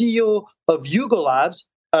 the CEO of Yugo Labs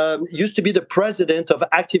used to be the president of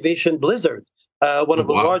Activation Blizzard, one of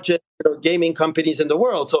the largest gaming companies in the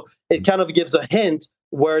world. So it kind of gives a hint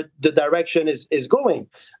where the direction is going.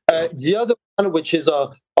 The other one, which is a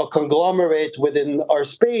conglomerate within our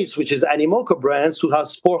space, which is Animoca Brands, who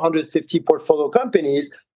has 450 portfolio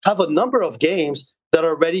companies, have a number of games that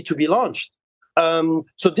are ready to be launched.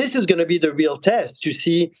 So this is going to be the real test to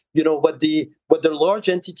see, what the large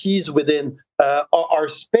entities within our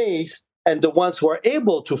space and the ones who are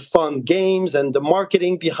able to fund games and the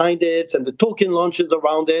marketing behind it and the token launches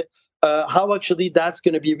around it, how actually that's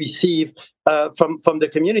going to be received from the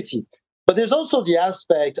community. But there's also the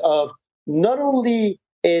aspect of not only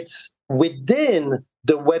it's within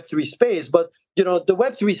the Web3 space, but the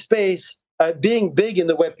Web3 space, being big in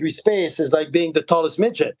the Web3 space is like being the tallest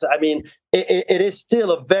midget. I mean, it is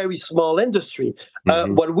still a very small industry.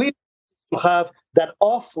 What we have that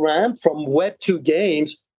off ramp from Web2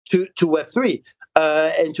 games to Web3,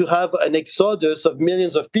 and to have an exodus of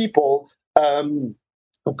millions of people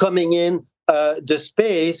coming in the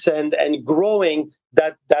space and growing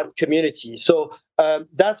that community. So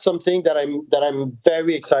that's something that I'm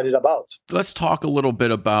very excited about. Let's talk a little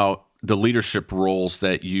bit about the leadership roles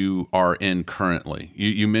that you are in currently.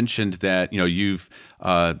 You mentioned that you've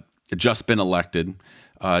just been elected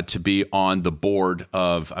to be on the board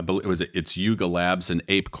of, I believe it's Yuga Labs and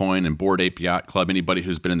ApeCoin and Bored Ape Yacht Club. Anybody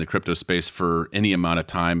who's been in the crypto space for any amount of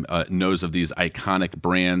time knows of these iconic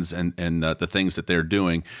brands and the things that they're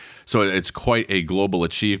doing. So it's quite a global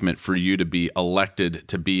achievement for you to be elected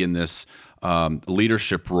to be in this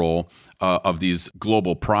leadership role of these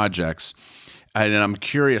global projects. And I'm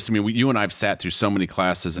curious, I mean, you and I have sat through so many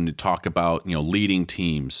classes and to talk about, leading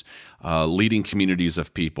teams, leading communities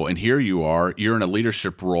of people. And here you're in a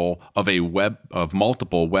leadership role of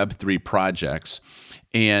multiple Web3 projects.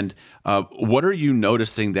 And what are you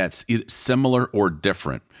noticing that's similar or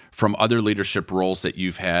different from other leadership roles that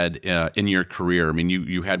you've had in your career? I mean,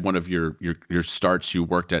 you had one of your starts, you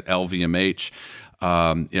worked at LVMH,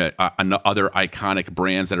 other iconic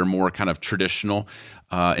brands that are more kind of traditional.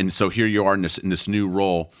 And so here you are in this new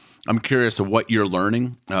role. I'm curious of what you're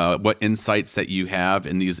learning, what insights that you have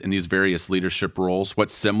in these various leadership roles.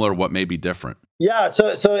 What's similar, what may be different? Yeah,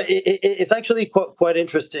 so it's actually quite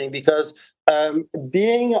interesting because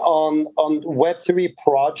being on Web3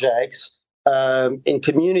 projects, in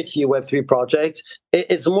community Web3 projects,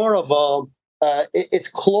 it's more of it's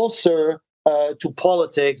closer to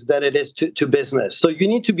politics than it is to business. So you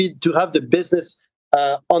need to have the business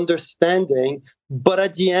understanding, but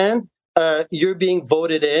at the end, you're being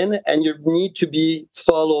voted in, and you need to be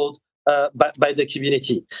followed by the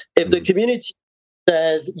community. If the community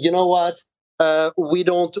says, you know what, we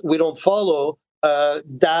don't follow,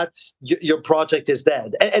 that your project is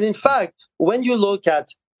dead. And in fact, when you look at,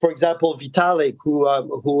 for example, Vitalik, who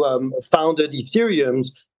founded Ethereum,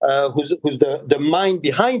 who's the mind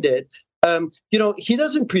behind it, he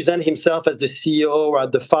doesn't present himself as the CEO or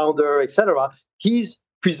the founder, etc. He's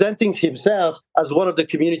presenting himself as one of the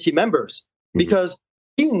community members because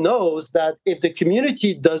he knows that if the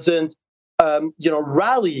community doesn't,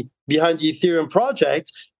 rally behind the Ethereum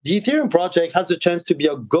project has the chance to be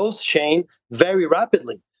a ghost chain very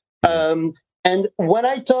rapidly. And when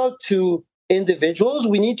I talk to individuals,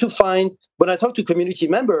 when I talk to community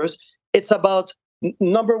members, it's about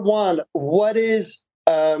number one, what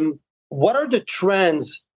are the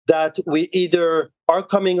trends that we either are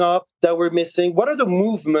coming up that we're missing? What are the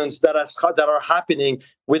movements that are happening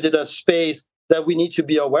within a space that we need to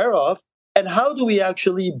be aware of? And how do we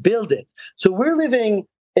actually build it? So we're living,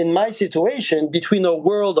 in my situation, between a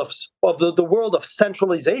world the world of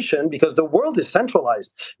centralization, because the world is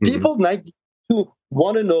centralized. People need to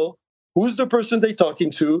want to know who's the person they're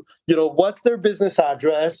talking to, what's their business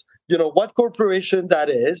address, what corporation that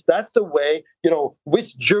is. That's the way,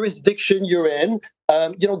 which jurisdiction you're in.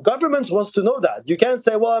 Governments wants to know that. You can't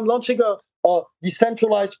say, well, I'm launching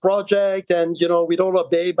decentralized project, and we don't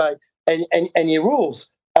obey by any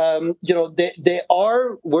rules. We're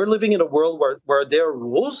living in a world where there are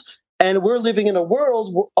rules, and we're living in a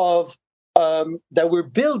world of that we're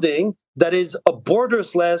building that is a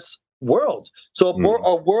borderless world. So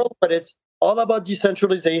a world, but it's all about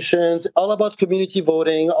decentralizations, all about community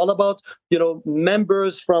voting, all about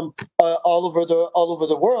members from all over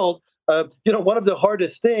the world. One of the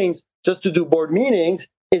hardest things just to do board meetings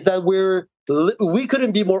is that we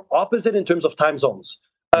couldn't be more opposite in terms of time zones.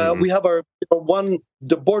 We have our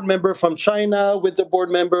the board member from China with the board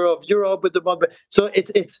member of Europe with the board. So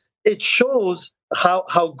it shows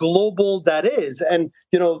how global that is, and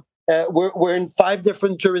we're in 5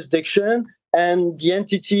 different jurisdictions, and the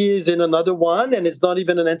entity is in another one, and it's not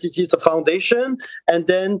even an entity; it's a foundation. And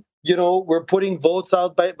then we're putting votes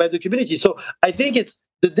out by the community. So I think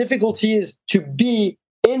the difficulty is to be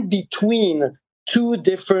in between two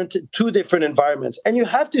different environments, and you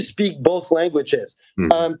have to speak both languages.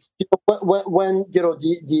 When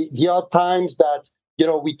the odd times that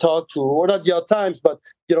we talk to, or not the odd times, but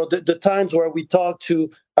the times where we talk to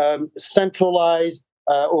centralized,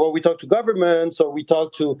 or we talk to governments, or we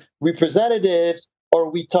talk to representatives, or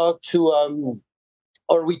we talk to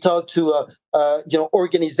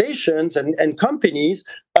organizations and companies,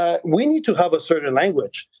 we need to have a certain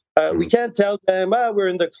language. We can't tell them, we're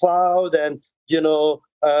in the cloud, and you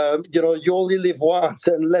only live once,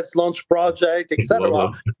 and let's launch project,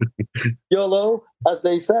 etc. YOLO, as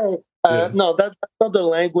they say. No, that's not the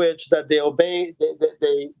language that they obey.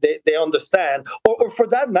 They understand, or for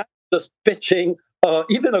that matter, just pitching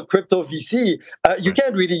even a crypto VC. You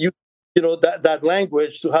can't really use that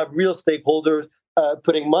language to have real stakeholders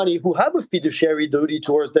putting money who have a fiduciary duty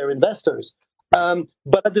towards their investors.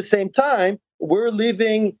 But at the same time, we're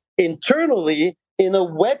living internally in a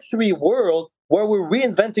Web3 world where we're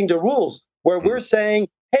reinventing the rules, where we're saying,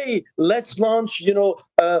 hey, let's launch,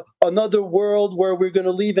 another world where we're going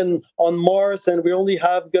to live on Mars, and we only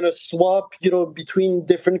going to swap, between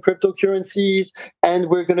different cryptocurrencies, and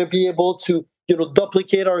we're going to be able to,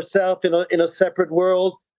 duplicate ourselves in a separate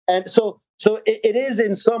world. And so it is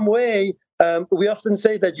in some way. We often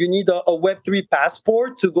say that you need a Web3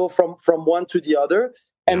 passport to go from one to the other.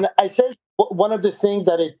 And I said one of the things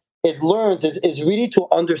that it learns is really to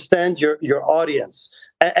understand your audience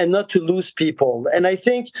and not to lose people. And I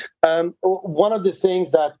think one of the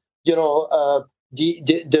things that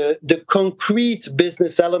the concrete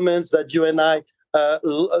business elements that you and I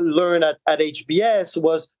learned at HBS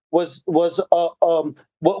was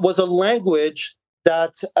a language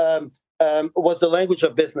that was the language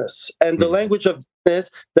of business, and the language of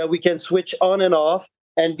business that we can switch on and off,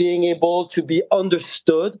 and being able to be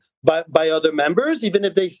understood by other members, even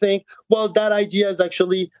if they think, well, that idea is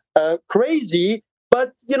actually crazy.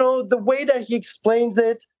 But the way that he explains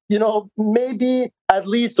it, maybe at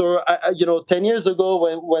least, or 10 years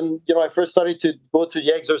ago when I first started to go to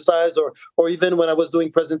the exercise, or even when I was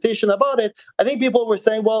doing presentation about it, I think people were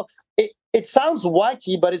saying, well, it sounds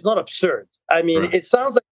wacky, but it's not absurd. I mean, It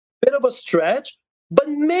sounds like a bit of a stretch, but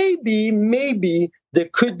maybe there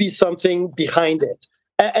could be something behind it.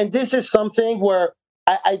 And this is something where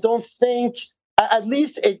I don't think, at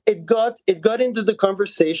least it got into the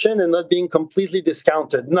conversation and not being completely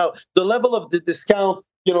discounted. Now, the level of the discount,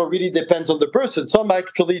 really depends on the person. Some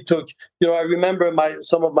actually took, I remember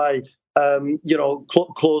some of my,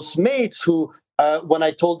 close mates who, when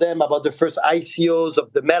I told them about the first ICOs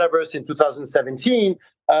of the metaverse in 2017,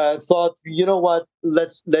 thought, what,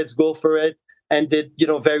 let's go for it, and did,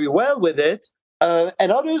 very well with it.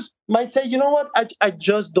 And others might say, what, I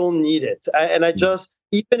just don't need it. And I just,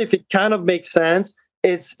 even if it kind of makes sense,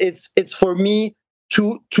 it's for me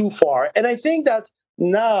too far. And I think that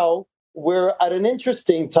now we're at an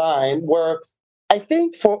interesting time where I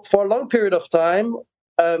think for a long period of time,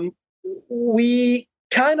 we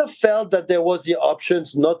kind of felt that there was the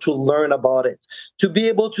options not to learn about it, to be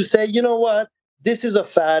able to say, what, this is a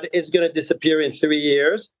fad, it's going to disappear in 3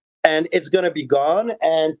 years, and it's going to be gone.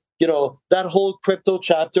 And, that whole crypto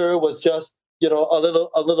chapter was just, a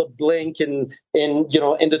little blink in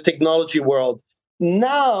the technology world.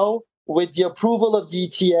 Now, with the approval of the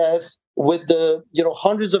ETF, with the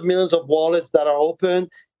hundreds of millions of wallets that are open,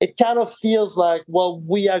 it kind of feels like, well,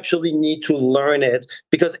 we actually need to learn it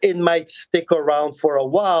because it might stick around for a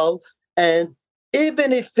while. And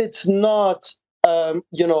even if it's not, a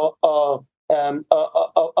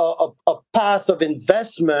path of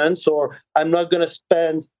investments, or I'm not going to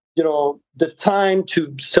spend the time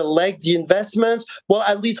to select the investments, well,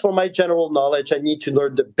 at least for my general knowledge, I need to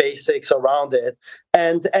learn the basics around it,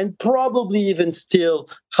 and probably even still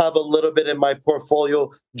have a little bit in my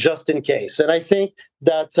portfolio just in case. And I think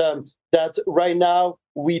that that right now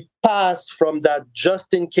we pass from that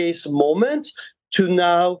just in case moment to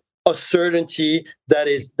now a certainty that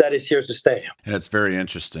is here to stay. That's very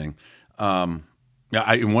interesting. One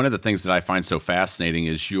of the things that I find so fascinating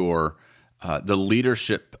is your the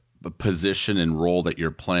leadership position and role that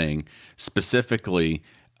you're playing, specifically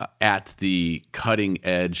at the cutting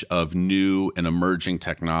edge of new and emerging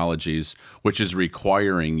technologies, which is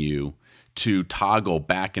requiring you to toggle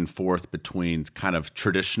back and forth between kind of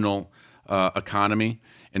traditional economy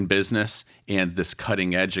and business and this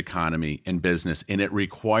cutting edge economy in business. And it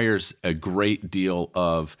requires a great deal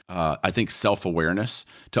of, I think, self-awareness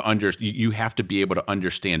to you have to be able to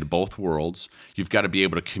understand both worlds. You've got to be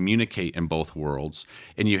able to communicate in both worlds.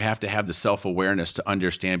 And you have to have the self-awareness to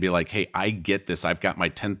understand, be like, hey, I get this. I've got my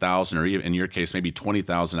 10,000 or even in your case, maybe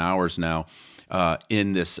 20,000 hours now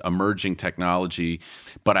in this emerging technology,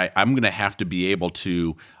 but I'm going to have to be able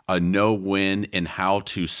to know when and how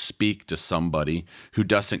to speak to somebody who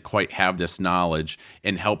doesn't quite have this knowledge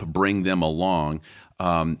and help bring them along.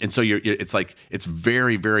 And so it's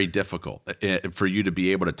very, very difficult for you to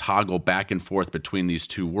be able to toggle back and forth between these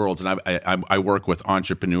two worlds. And I work with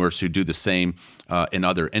entrepreneurs who do the same in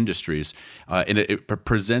other industries, and it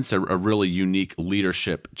presents a really unique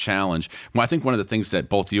leadership challenge. Well, I think one of the things that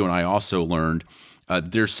both you and I also learned,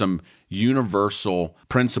 there's some universal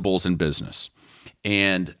principles in business,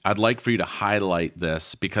 and I'd like for you to highlight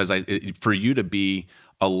this because for you to be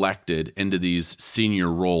elected into these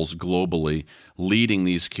senior roles globally, leading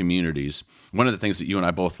these communities, one of the things that you and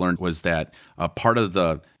I both learned was that part of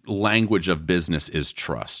the language of business is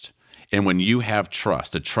trust. And when you have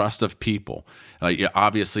trust, a trust of people,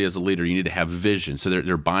 obviously as a leader, you need to have vision. So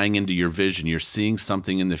they're buying into your vision. You're seeing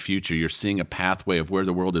something in the future. You're seeing a pathway of where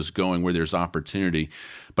the world is going, where there's opportunity.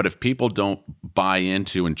 But if people don't buy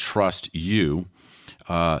into and trust you,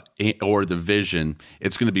 or the vision,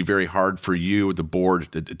 it's going to be very hard for you, the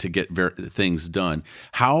board, to get things done.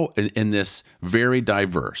 How, in this very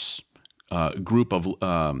diverse group of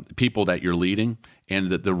people that you're leading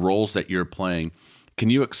and the roles that you're playing, can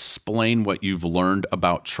you explain what you've learned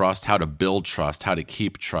about trust, how to build trust, how to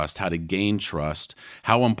keep trust, how to gain trust?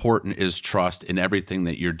 How important is trust in everything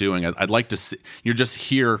that you're doing? I'd like to just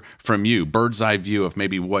hear from you, bird's eye view of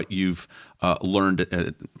maybe what you've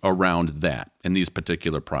learned around that in these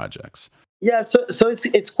particular projects. Yeah, so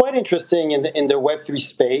it's quite interesting in the Web3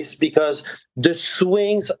 space because the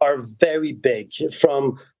swings are very big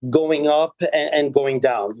from going up and going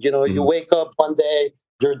down. You wake up one day,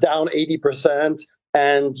 you're down 80%,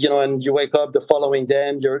 and you wake up the following day,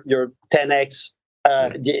 and you're 10x.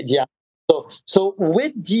 So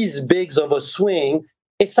with these bigs of a swing,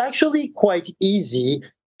 it's actually quite easy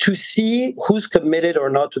to see who's committed or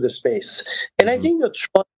not to the space. And I think the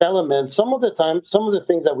trust element, some of the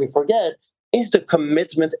things that we forget is the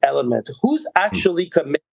commitment element. Who's actually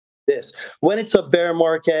committed to this? When it's a bear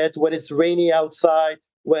market, when it's rainy outside,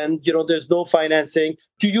 when there's no financing,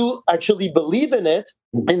 do you actually believe in it,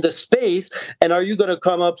 in the space? And are you going to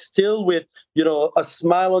come up still with a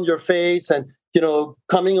smile on your face and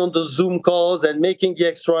coming on the Zoom calls and making the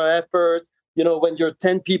extra effort when you're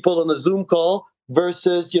 10 people on a Zoom call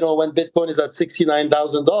versus when Bitcoin is at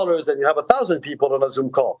 $69,000 and you have 1,000 people on a Zoom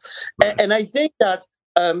call? Right. And I think that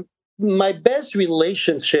my best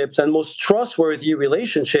relationships and most trustworthy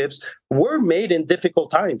relationships were made in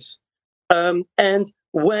difficult times. And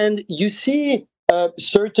when you see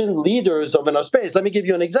certain leaders of our space, let me give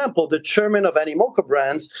you an example. The chairman of Animoca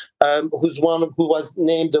Brands, who was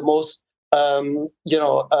named the most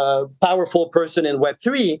powerful person in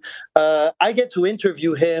Web3, I get to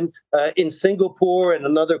interview him in Singapore and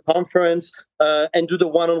another conference and do the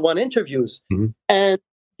one-on-one interviews. Mm-hmm. And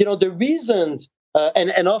the reason.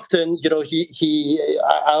 And often,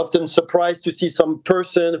 I often surprised to see some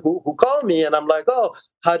person who called me, and I'm like, oh,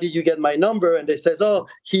 how did you get my number? And they says, oh,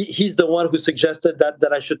 he's the one who suggested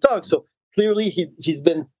that I should talk. So clearly, he's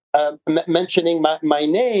been mentioning my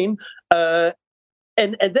name,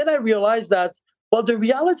 and then I realized that, well, the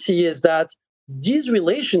reality is that these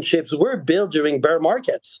relationships were built during bear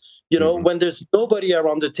markets. When there's nobody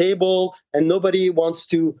around the table and nobody wants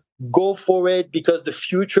to go for it because the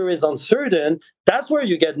future is uncertain, that's where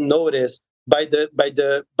you get noticed by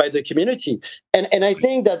the community. And I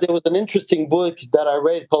think that there was an interesting book that I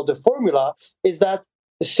read called The Formula, is that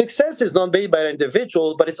success is not made by an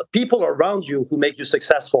individual, but it's people around you who make you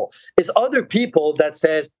successful. It's other people that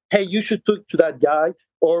says, hey, you should talk to that guy,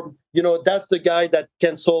 or, that's the guy that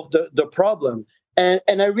can solve the problem. And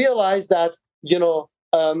I realized that,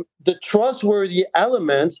 the trustworthy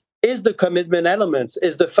element is the commitment element,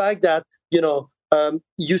 is the fact that,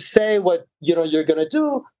 you say what, you're going to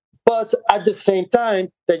do, but at the same time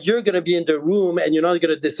that you're going to be in the room and you're not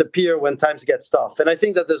going to disappear when times get tough. And I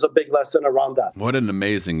think that there's a big lesson around that. What an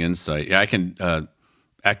amazing insight. Yeah, I can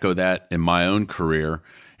echo that in my own career.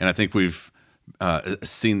 And I think we've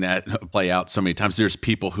seen that play out so many times. There's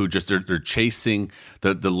people who just they're chasing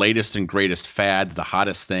the latest and greatest fad, the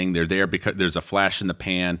hottest thing. They're there because there's a flash in the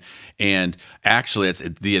pan. And actually, it's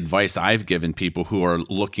the advice I've given people who are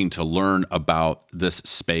looking to learn about this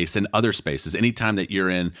space and other spaces. Anytime that you're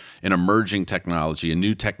in an emerging technology, a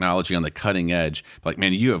new technology on the cutting edge, like,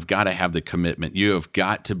 man, you have got to have the commitment. You have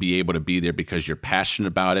got to be able to be there because you're passionate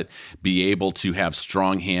about it, be able to have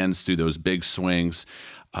strong hands through those big swings.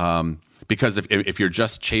 Because if you're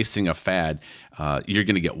just chasing a fad, you're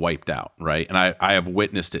going to get wiped out, right? And I have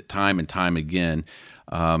witnessed it time and time again,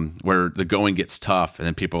 where the going gets tough, and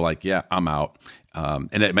then people are like, "Yeah, I'm out,"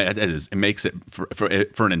 and it makes it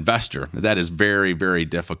for an investor, that is very, very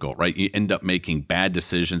difficult, right? You end up making bad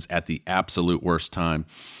decisions at the absolute worst time.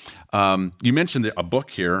 You mentioned a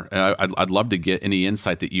book here. I'd love to get any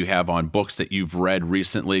insight that you have on books that you've read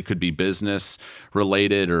recently. It could be business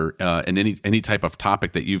related or in any type of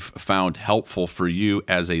topic that you've found helpful for you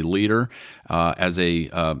as a leader, as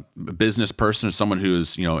a business person, or someone who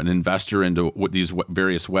is an investor into these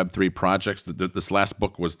various Web3 projects. This last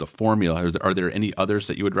book was The Formula. Are there any others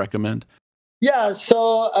that you would recommend? Yeah,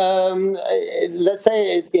 so let's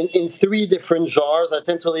say in three different genres. I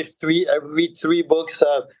tend to read three books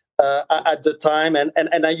at the time,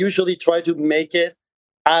 and I usually try to make it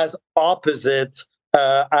as opposite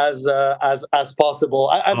as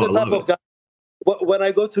possible. I'm the type of guy. When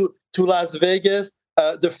I go to Las Vegas,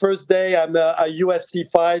 the first day I'm a UFC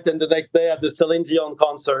fight, and the next day at the Celine Dion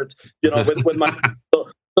concert. With my so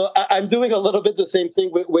I'm doing a little bit the same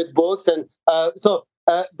thing with books, and I'm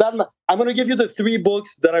going to give you the three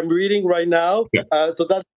books that I'm reading right now. Yeah. So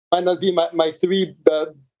that might not be my three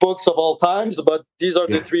books of all times, but these are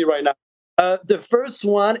the three right now. The first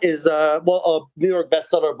one is a New York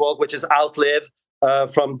bestseller book, which is Outlive,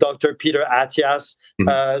 from Dr. Peter Attias.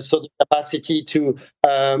 So the capacity to,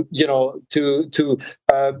 that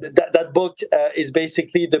book is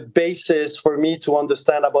basically the basis for me to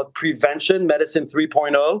understand about prevention, medicine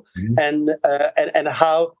 3.0, and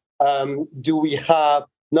how do we have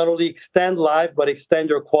not only extend life, but extend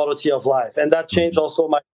your quality of life. And that changed also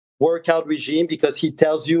my workout regime, because he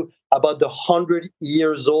tells you about the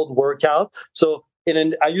 100-years-old workout. So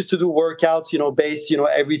I used to do workouts, based,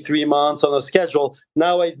 every 3 months on a schedule.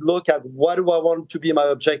 Now I look at what do I want to be my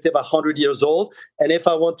objective at 100 years old. And if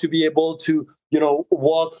I want to be able to,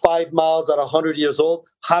 walk 5 miles at 100 years old,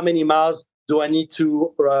 how many miles do I need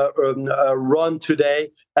to run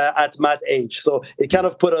today at my age? So it kind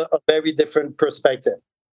of put a very different perspective.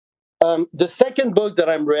 The second book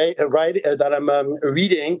that I'm reading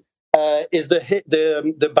is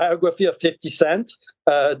the biography of 50 Cent,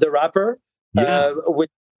 the rapper,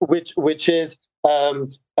 which is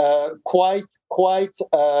quite.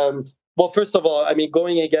 Well, first of all, I mean,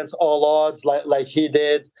 going against all odds, like he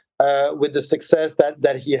did, with the success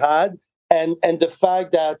that he had, and the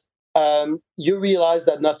fact that you realize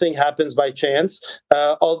that nothing happens by chance.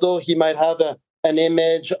 Although he might have an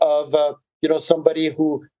image of somebody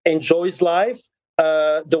who enjoys life,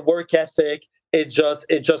 the work ethic is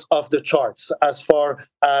just off the charts as far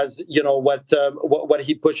as what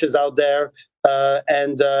he pushes out there,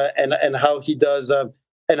 and how he does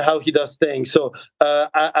things. So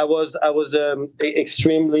I was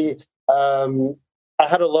extremely. I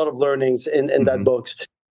had a lot of learnings in that book.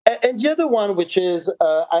 And the other one, which is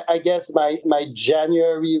I guess my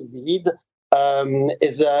January read,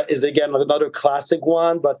 is again another classic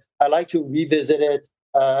one, but I like to revisit it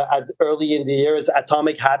early in the year, is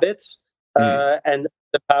Atomic Habits, and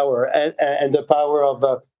the power and the power of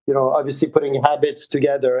obviously putting habits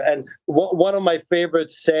together. And one of my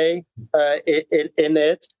favorites in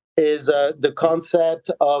it is the concept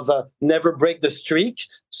of never break the streak.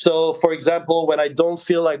 So, for example, when I don't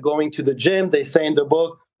feel like going to the gym, they say in the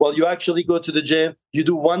book, well, you actually go to the gym, you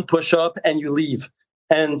do one push-up, and you leave.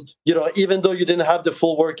 And, even though you didn't have the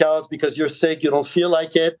full workouts because you're sick, you don't feel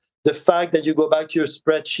like it, the fact that you go back to your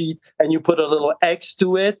spreadsheet and you put a little X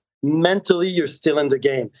to it, mentally, you're still in the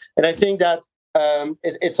game. And I think that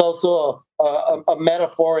it's also a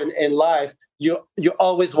metaphor in life. You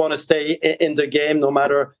always want to stay in the game, no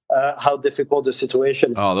matter how difficult the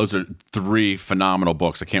situation. Oh, those are three phenomenal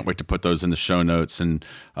books. I can't wait to put those in the show notes. And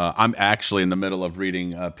I'm actually in the middle of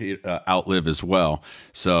reading Outlive as well,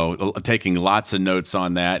 so taking lots of notes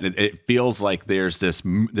on that. It feels like there's this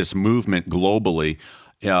movement globally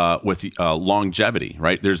with longevity,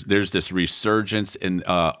 right? There's this resurgence in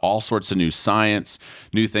all sorts of new science,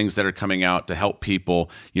 new things that are coming out to help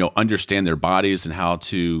people, understand their bodies and how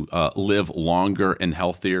to live longer and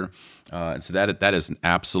healthier. And so that is an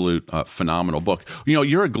absolute phenomenal book.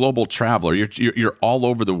 You're a global traveler. You're all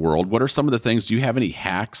over the world. What are some of the things? Do you have any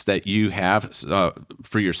hacks that you have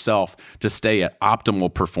for yourself to stay at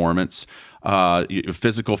optimal performance?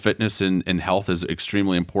 Physical fitness and health is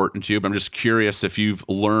extremely important to you. But I'm just curious if you've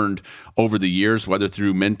learned over the years, whether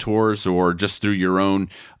through mentors or just through your own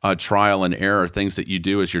trial and error, things that you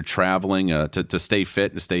do as you're traveling to stay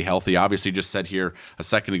fit and stay healthy. Obviously, you just said here a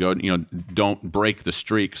second ago, don't break the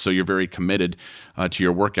streak. So you're very committed to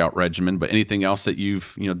your workout regimen. But anything else that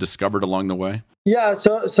you've discovered along the way? Yeah,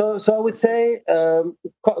 so I would say a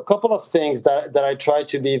couple of things that I try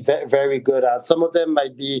to be very good at. Some of them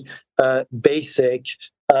might be basic,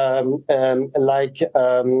 like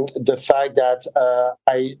the fact that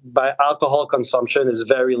my alcohol consumption is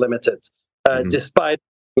very limited, despite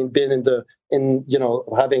being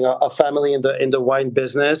having a family in the wine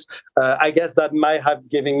business. I guess that might have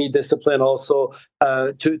given me discipline also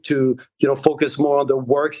to focus more on the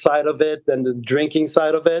work side of it than the drinking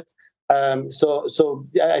side of it. So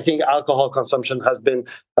I think alcohol consumption has been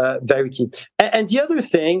very key. And the other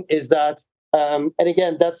thing is that, and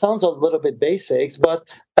again, that sounds a little bit basics, but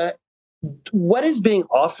what is being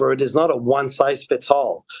offered is not a one size fits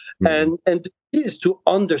all. And the key is to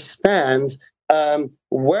understand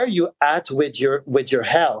where you're at with your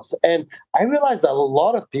health. And I realize that a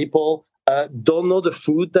lot of people don't know the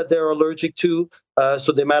food that they're allergic to,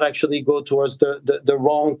 so they might actually go towards the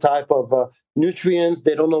wrong type of nutrients.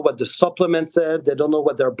 They don't know what the supplements are. They don't know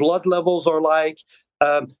what their blood levels are like.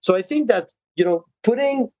 So I think that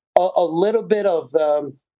putting a little bit of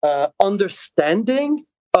understanding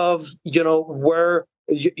of where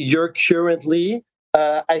you're currently,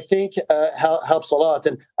 I think helps a lot.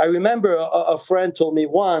 And I remember a friend told me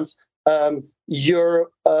once,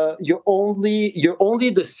 you're only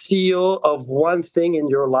the CEO of one thing in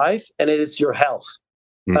your life, and it is your health.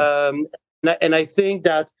 And I think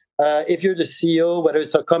that if you're the CEO, whether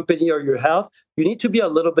it's a company or your health, you need to be a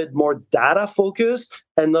little bit more data focused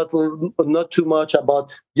and not too much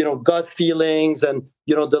about gut feelings and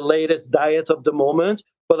the latest diet of the moment.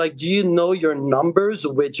 But like, do you know your numbers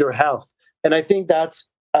with your health? And I think that's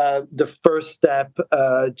the first step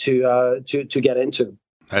to get into.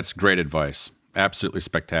 That's great advice. Absolutely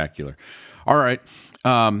spectacular. All right.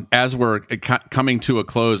 As we're coming to a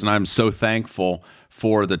close, and I'm so thankful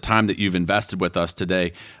for the time that you've invested with us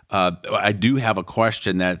today, I do have a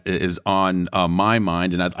question that is on my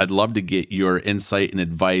mind, and I'd love to get your insight and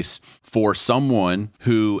advice for someone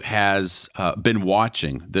who has been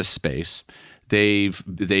watching this space. They've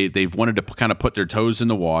wanted to kind of put their toes in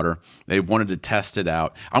the water. They've wanted to test it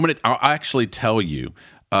out. I'll actually tell you.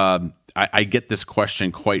 I get this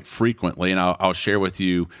question quite frequently, and I'll share with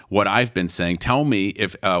you what I've been saying. Tell me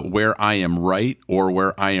if where I am right or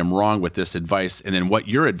where I am wrong with this advice, and then what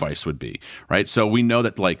your advice would be, right? So we know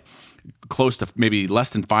that close to maybe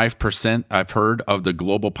less than 5%, I've heard, of the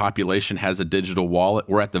global population has a digital wallet.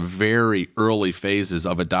 We're at the very early phases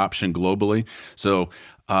of adoption globally. So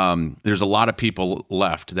there's a lot of people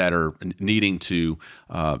left that are needing to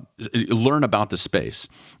learn about the space.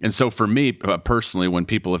 And so for me personally, when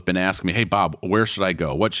people have been asking me, hey, Bob, where should I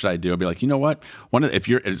go? What should I do? I'll be like, you know what? If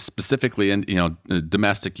you're specifically in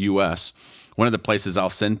domestic U.S., one of the places I'll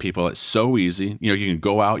send people, it's so easy. You can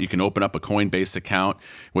go out, you can open up a Coinbase account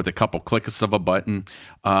with a couple clicks of a button.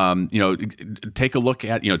 Take a look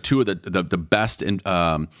at two of the best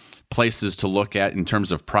places to look at in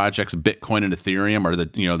terms of projects. Bitcoin and Ethereum are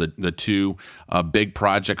the two big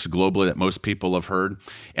projects globally that most people have heard.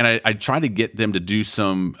 And I try to get them to do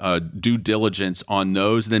some due diligence on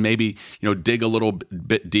those, and then maybe dig a little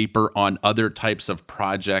bit deeper on other types of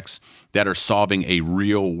projects that are solving a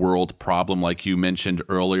real world problem, like you mentioned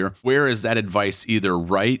earlier. Where is that advice either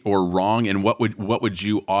right or wrong? And what would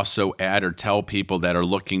you also add or tell people that are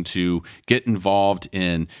looking to get involved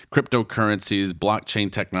in cryptocurrencies,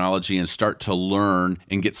 blockchain technology, and start to learn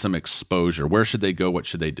and get some exposure? Where should they go? What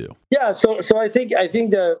should they do? Yeah, so I think I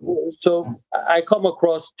come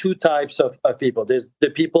across two types of people. There's the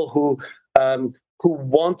people who who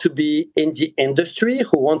want to be in the industry,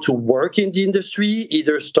 who want to work in the industry,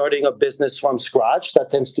 either starting a business from scratch.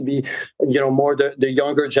 That tends to be, more the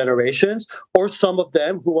younger generations, or some of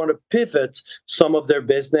them who want to pivot some of their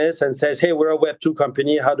business and says, hey, we're a Web2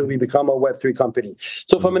 company. How do we become a Web3 company?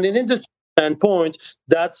 So from an industry standpoint,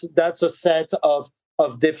 that's a set of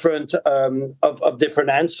different of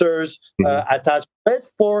different answers attached. But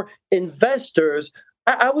for investors,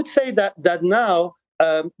 I would say that now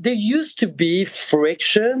there used to be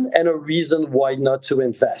friction and a reason why not to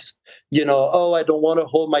invest. I don't want to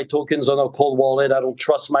hold my tokens on a cold wallet. I don't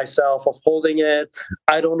trust myself of holding it.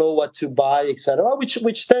 I don't know what to buy, etc.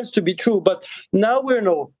 Which tends to be true. But now we're in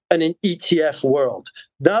an ETF world.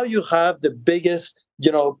 Now you have the biggest,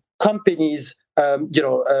 companies,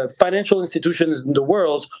 financial institutions in the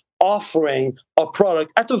world offering a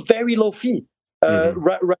product at a very low fee.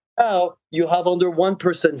 Right now, you have under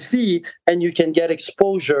 1% fee, and you can get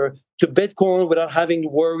exposure to Bitcoin without having to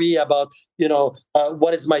worry about,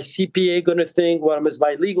 what is my CPA going to think? What is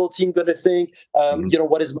my legal team going to think?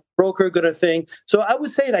 What is my broker going to think? So I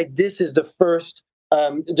would say like this is the first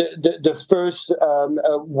the first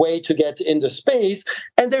way to get in the space.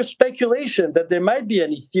 And there's speculation that there might be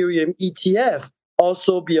an Ethereum ETF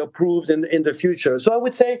also be approved in the future. So I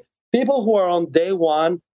would say people who are on day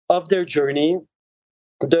one of their journey,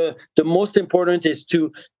 the most important is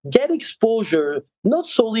to get exposure, not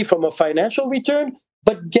solely from a financial return,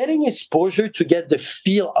 but getting exposure to get the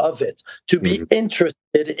feel of it, to be interested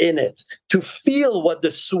in it, to feel what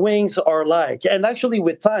the swings are like. And actually,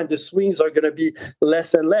 with time, the swings are going to be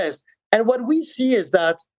less and less. And what we see is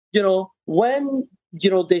that, when,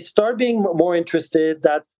 they start being more interested,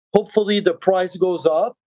 that hopefully the price goes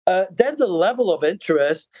up, then the level of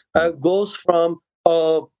interest goes from,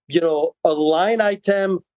 a line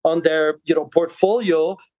item on their,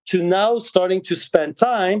 portfolio to now starting to spend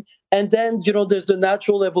time. And then, there's the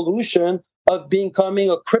natural evolution of becoming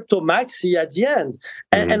a crypto maxi at the end.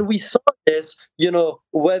 And we saw this,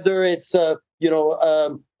 whether it's, on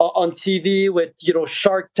TV with,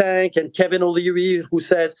 Shark Tank and Kevin O'Leary, who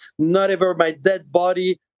says, not ever my dead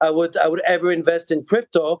body I would ever invest in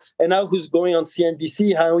crypto. And now who's going on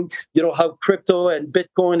CNBC how crypto and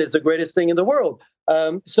Bitcoin is the greatest thing in the world.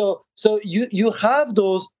 So you have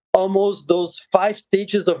those 5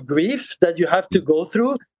 stages of grief that you have to go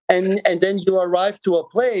through, and then you arrive to a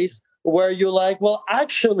place where you're like, well,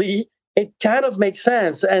 actually, it kind of makes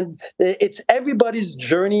sense. And it's everybody's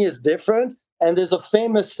journey is different. And there's a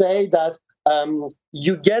famous say that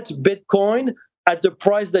you get Bitcoin at the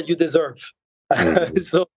price that you deserve.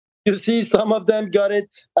 So you see some of them got it,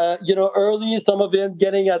 early, some of them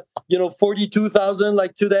getting at, 42,000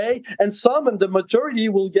 like today, and the majority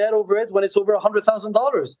will get over it when it's over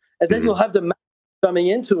 $100,000. And then you'll have the math coming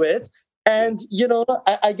into it. And,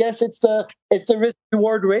 I guess it's the risk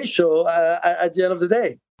reward ratio at the end of the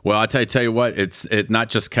day. Well, I tell you what, it's not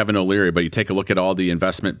just Kevin O'Leary, but you take a look at all the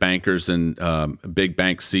investment bankers and big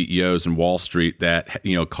bank CEOs in Wall Street that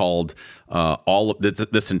called all of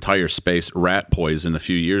this entire space rat poison a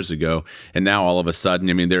few years ago, and now all of a sudden,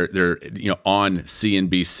 I mean, they're on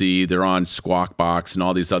CNBC, they're on Squawk Box and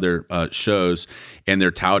all these other shows, and they're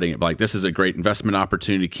touting it like this is a great investment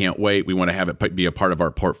opportunity. Can't wait. We want to have it be a part of our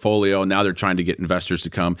portfolio. And now they're trying to get investors to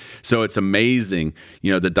come. So it's amazing,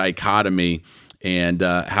 the dichotomy and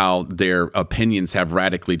how their opinions have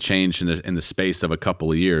radically changed in the space of a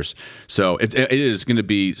couple of years. So it is going to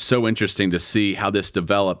be so interesting to see how this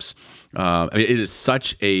develops. It is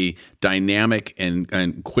such a dynamic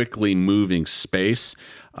and quickly moving space.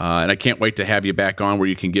 And I can't wait to have you back on where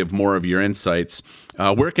you can give more of your insights.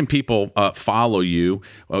 Where can people follow you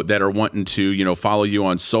that are wanting to, follow you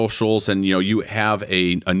on socials? And, you have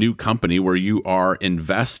a new company where you are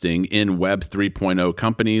investing in Web 3.0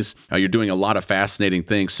 companies. You're doing a lot of fascinating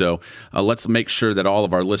things. So let's make sure that all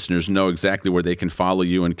of our listeners know exactly where they can follow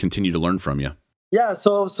you and continue to learn from you. Yeah,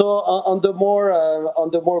 so on the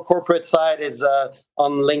more corporate side is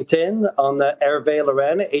on LinkedIn on Hervé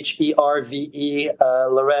Larren, HERVE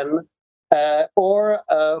Larren, or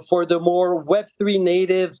for the more Web3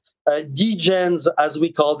 native degens as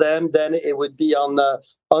we call them, then it would be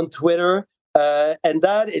on Twitter, and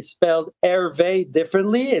that it's spelled Hervé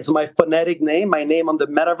differently. It's my phonetic name, my name on the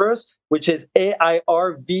metaverse, which is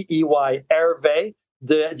AIRVEY, Hervé.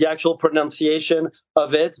 The actual pronunciation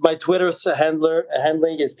of it. My Twitter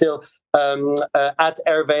handling is still at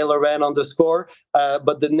Hervé Larren _,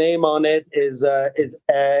 but the name on it is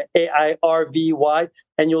AIRVY,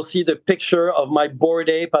 and you'll see the picture of my Bored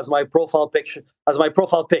Ape as my profile picture, as my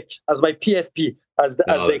PFP, as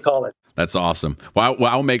they call it. That's awesome. Well,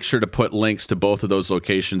 I'll make sure to put links to both of those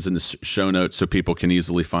locations in the show notes so people can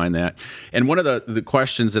easily find that. And one of the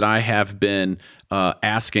questions that I have been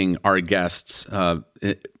asking our guests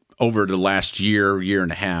over the last year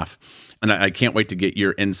and a half, and I can't wait to get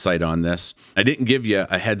your insight on this. I didn't give you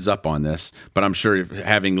a heads up on this, but I'm sure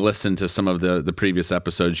having listened to some of the previous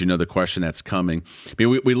episodes, you know the question that's coming. I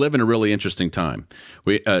mean, we live in a really interesting time.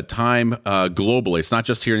 Time globally. It's not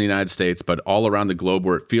just here in the United States, but all around the globe,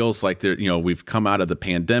 where it feels like we've come out of the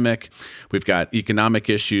pandemic. We've got economic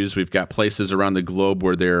issues. We've got places around the globe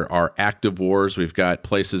where there are active wars. We've got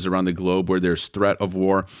places around the globe where there's threat of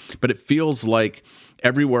war. But it feels like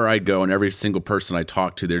everywhere I go and every single person I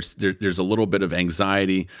talk to, there's a little bit of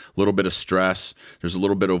anxiety, a little bit of stress. There's a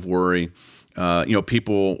little bit of worry.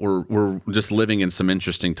 People we're just living in some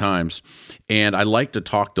interesting times. And I like to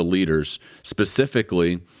talk to leaders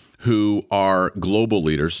specifically who are global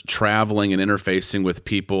leaders, traveling and interfacing with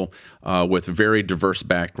people with very diverse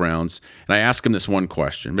backgrounds. And I ask them this one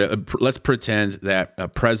question. Let's pretend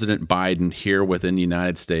that President Biden here within the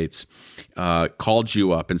United States called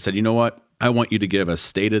you up and said, you know what? I want you to give a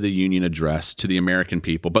State of the Union address to the American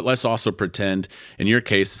people. But let's also pretend, in your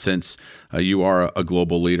case, since you are a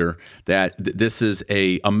global leader, that this is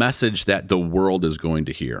a message that the world is going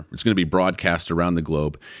to hear. It's going to be broadcast around the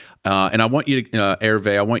globe. And I want you to,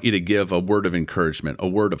 Hervé, I want you to give a word of encouragement, a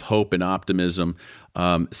word of hope and optimism,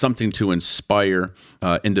 something to inspire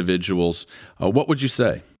individuals. What would you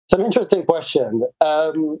say? It's an interesting question.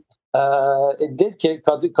 It did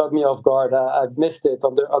caught me off guard. I've missed it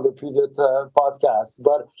on the previous podcast,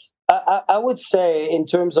 but I would say, in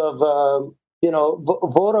terms of vote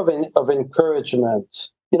of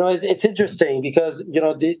encouragement, it's interesting because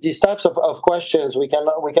these types of questions we can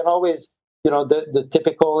always the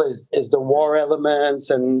typical is the war elements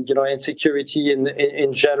and insecurity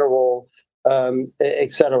in general,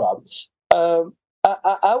 etc. I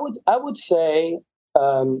would say.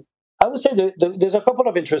 I would say there's a couple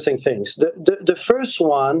of interesting things. The first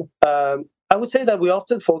one, I would say that we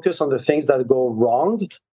often focus on the things that go wrong,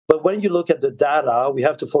 but when you look at the data, we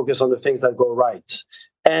have to focus on the things that go right.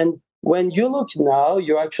 And when you look now,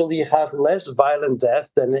 you actually have less violent death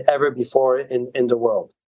than ever before in the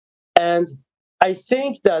world. And I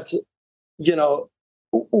think that,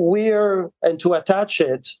 and to attach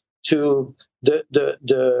it to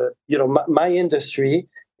my industry,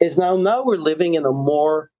 is now we're living in a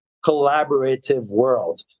more collaborative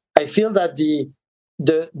world. I feel that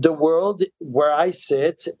the world where I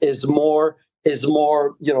sit is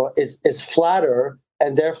flatter,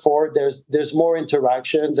 and therefore there's more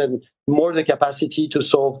interactions and more the capacity to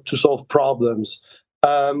solve problems.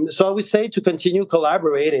 So I would say to continue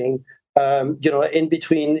collaborating, in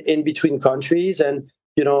between countries, and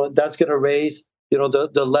that's going to raise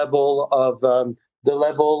the level of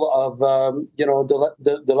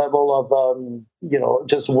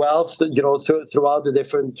just wealth, throughout the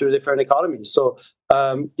different economies. So,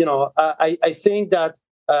 I think that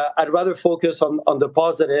I'd rather focus on the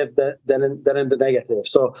positive than in the negative.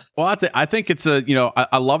 So, well, I think it's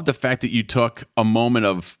I love the fact that you took a moment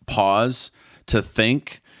of pause to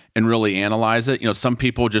think and really analyze it. Some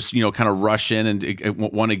people just, kind of rush in and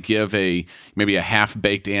want to give maybe a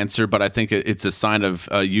half-baked answer, but I think it's a sign of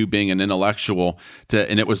you being an intellectual.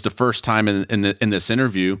 And it was the first time in this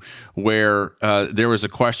interview where there was a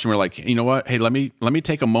question where, like, you know what? Hey, let me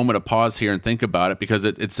take a moment of pause here and think about it, because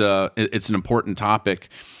it's an important topic.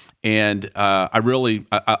 And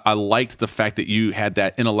I liked the fact that you had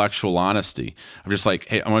that intellectual honesty. I'm just like,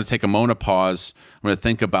 hey, I'm going to take a moment of pause. I'm going to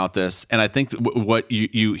think about this. And I think what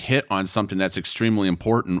you hit on something that's extremely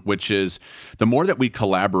important, which is the more that we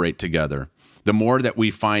collaborate together, the more that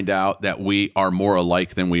we find out that we are more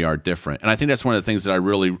alike than we are different. And I think that's one of the things that I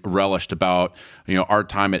really relished about our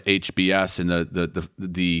time at HBS and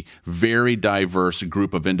the very diverse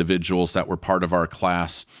group of individuals that were part of our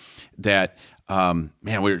class. That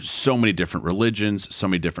we're so many different religions, so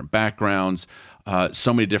many different backgrounds,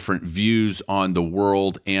 so many different views on the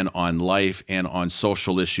world and on life and on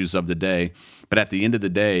social issues of the day. But at the end of the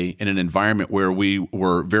day, in an environment where we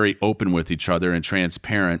were very open with each other and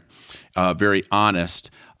transparent, very honest,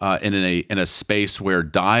 in a space where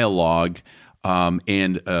dialogue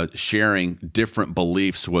and sharing different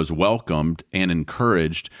beliefs was welcomed and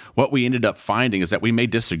encouraged, what we ended up finding is that we may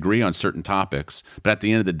disagree on certain topics, but at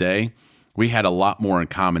the end of the day, we had a lot more in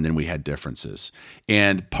common than we had differences.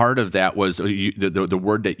 And part of that was the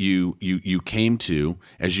word that you came to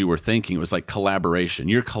as you were thinking. It was like collaboration.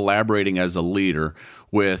 You're collaborating as a leader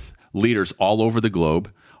with leaders all over the globe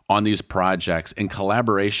on these projects, and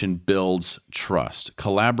collaboration builds trust.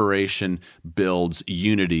 Collaboration builds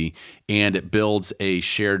unity, and it builds a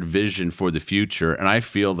shared vision for the future. And I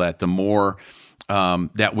feel that the more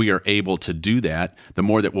that we are able to do that, the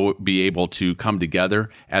more that we'll be able to come together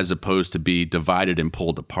as opposed to be divided and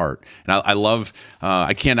pulled apart. And I love,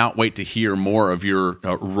 I cannot wait to hear more of your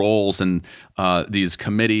roles and these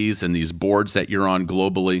committees and these boards that you're on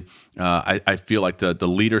globally. I feel like the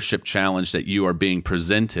leadership challenge that you are being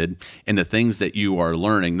presented and the things that you are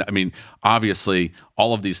learning. I mean, obviously,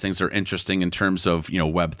 all of these things are interesting in terms of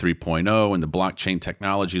Web 3.0 and the blockchain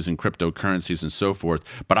technologies and cryptocurrencies and so forth.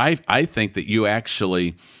 But I think that you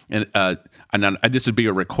actually, and this would be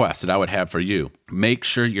a request that I would have for you, make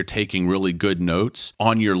sure you're taking really good notes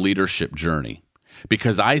on your leadership journey.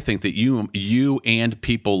 Because I think that you and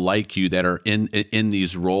people like you that are in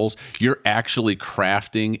these roles, you're actually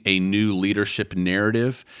crafting a new leadership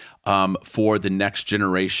narrative for the next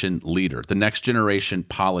generation leader, the next generation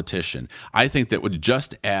politician. I think that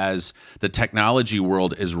just as the technology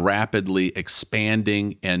world is rapidly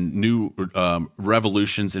expanding and new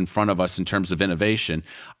revolutions in front of us in terms of innovation,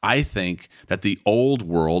 I think that the old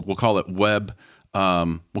world, we'll call it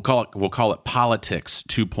we'll call it politics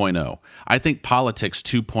 2.0. I think politics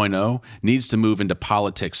 2.0 needs to move into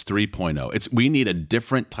politics 3.0. We need a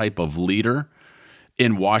different type of leader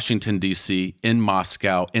in Washington, D.C., in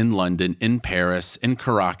Moscow, in London, in Paris, in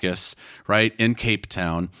Caracas, right, in Cape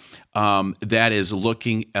Town, that is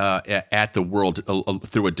looking at the world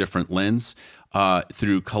through a different lens,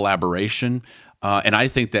 through collaboration. And I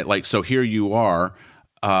think that, so here you are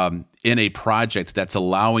in a project that's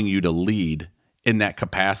allowing you to lead in that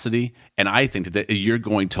capacity. And I think that you're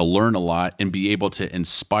going to learn a lot and be able to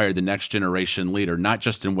inspire the next generation leader, not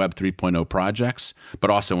just in Web 3.0 projects, but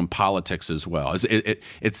also in politics as well.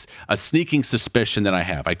 It's a sneaking suspicion that I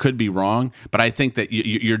have. I could be wrong, but I think that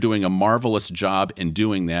you're doing a marvelous job in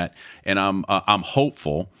doing that. And I'm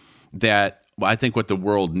hopeful that I think what the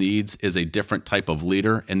world needs is a different type of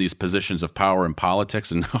leader in these positions of power in politics.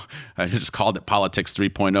 And I just called it politics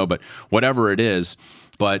 3.0, but whatever it is.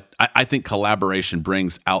 But I think collaboration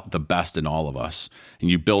brings out the best in all of us.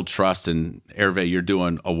 And you build trust. And Hervé, you're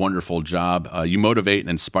doing a wonderful job. You motivate and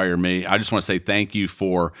inspire me. I just want to say thank you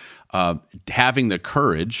for having the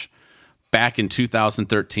courage back in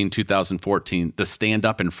 2013, 2014 to stand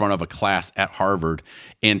up in front of a class at Harvard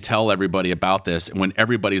and tell everybody about this. And when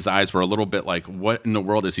everybody's eyes were a little bit like, what in the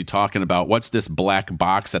world is he talking about? What's this black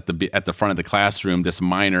box at the front of the classroom, this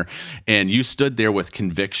minor? And you stood there with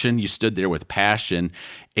conviction. You stood there with passion.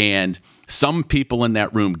 And some people in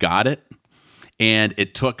that room got it. And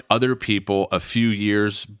it took other people a few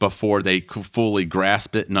years before they fully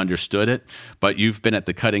grasped it and understood it. But you've been at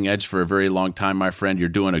the cutting edge for a very long time, my friend. You're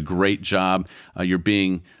doing a great job. You're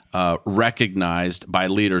being recognized by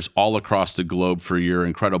leaders all across the globe for your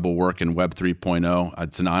incredible work in Web 3.0.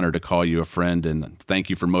 It's an honor to call you a friend, and thank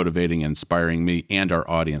you for motivating and inspiring me and our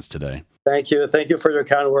audience today. Thank you. Thank you for your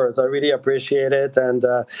kind words. I really appreciate it, and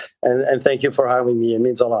thank you for having me. It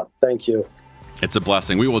means a lot. Thank you. It's a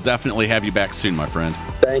blessing. We will definitely have you back soon, my friend.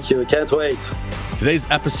 Thank you. Can't wait. Today's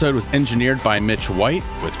episode was engineered by Mitch White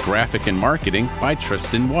with graphic and marketing by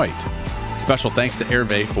Tristan White. Special thanks to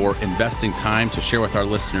Hervé for investing time to share with our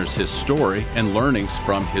listeners his story and learnings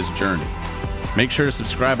from his journey. Make sure to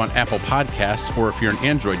subscribe on Apple Podcasts, or if you're an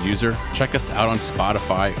Android user, check us out on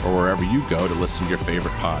Spotify or wherever you go to listen to your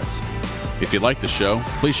favorite pods. If you like the show,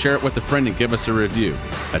 please share it with a friend and give us a review.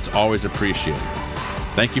 That's always appreciated.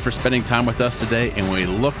 Thank you for spending time with us today, and we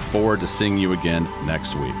look forward to seeing you again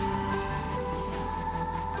next week.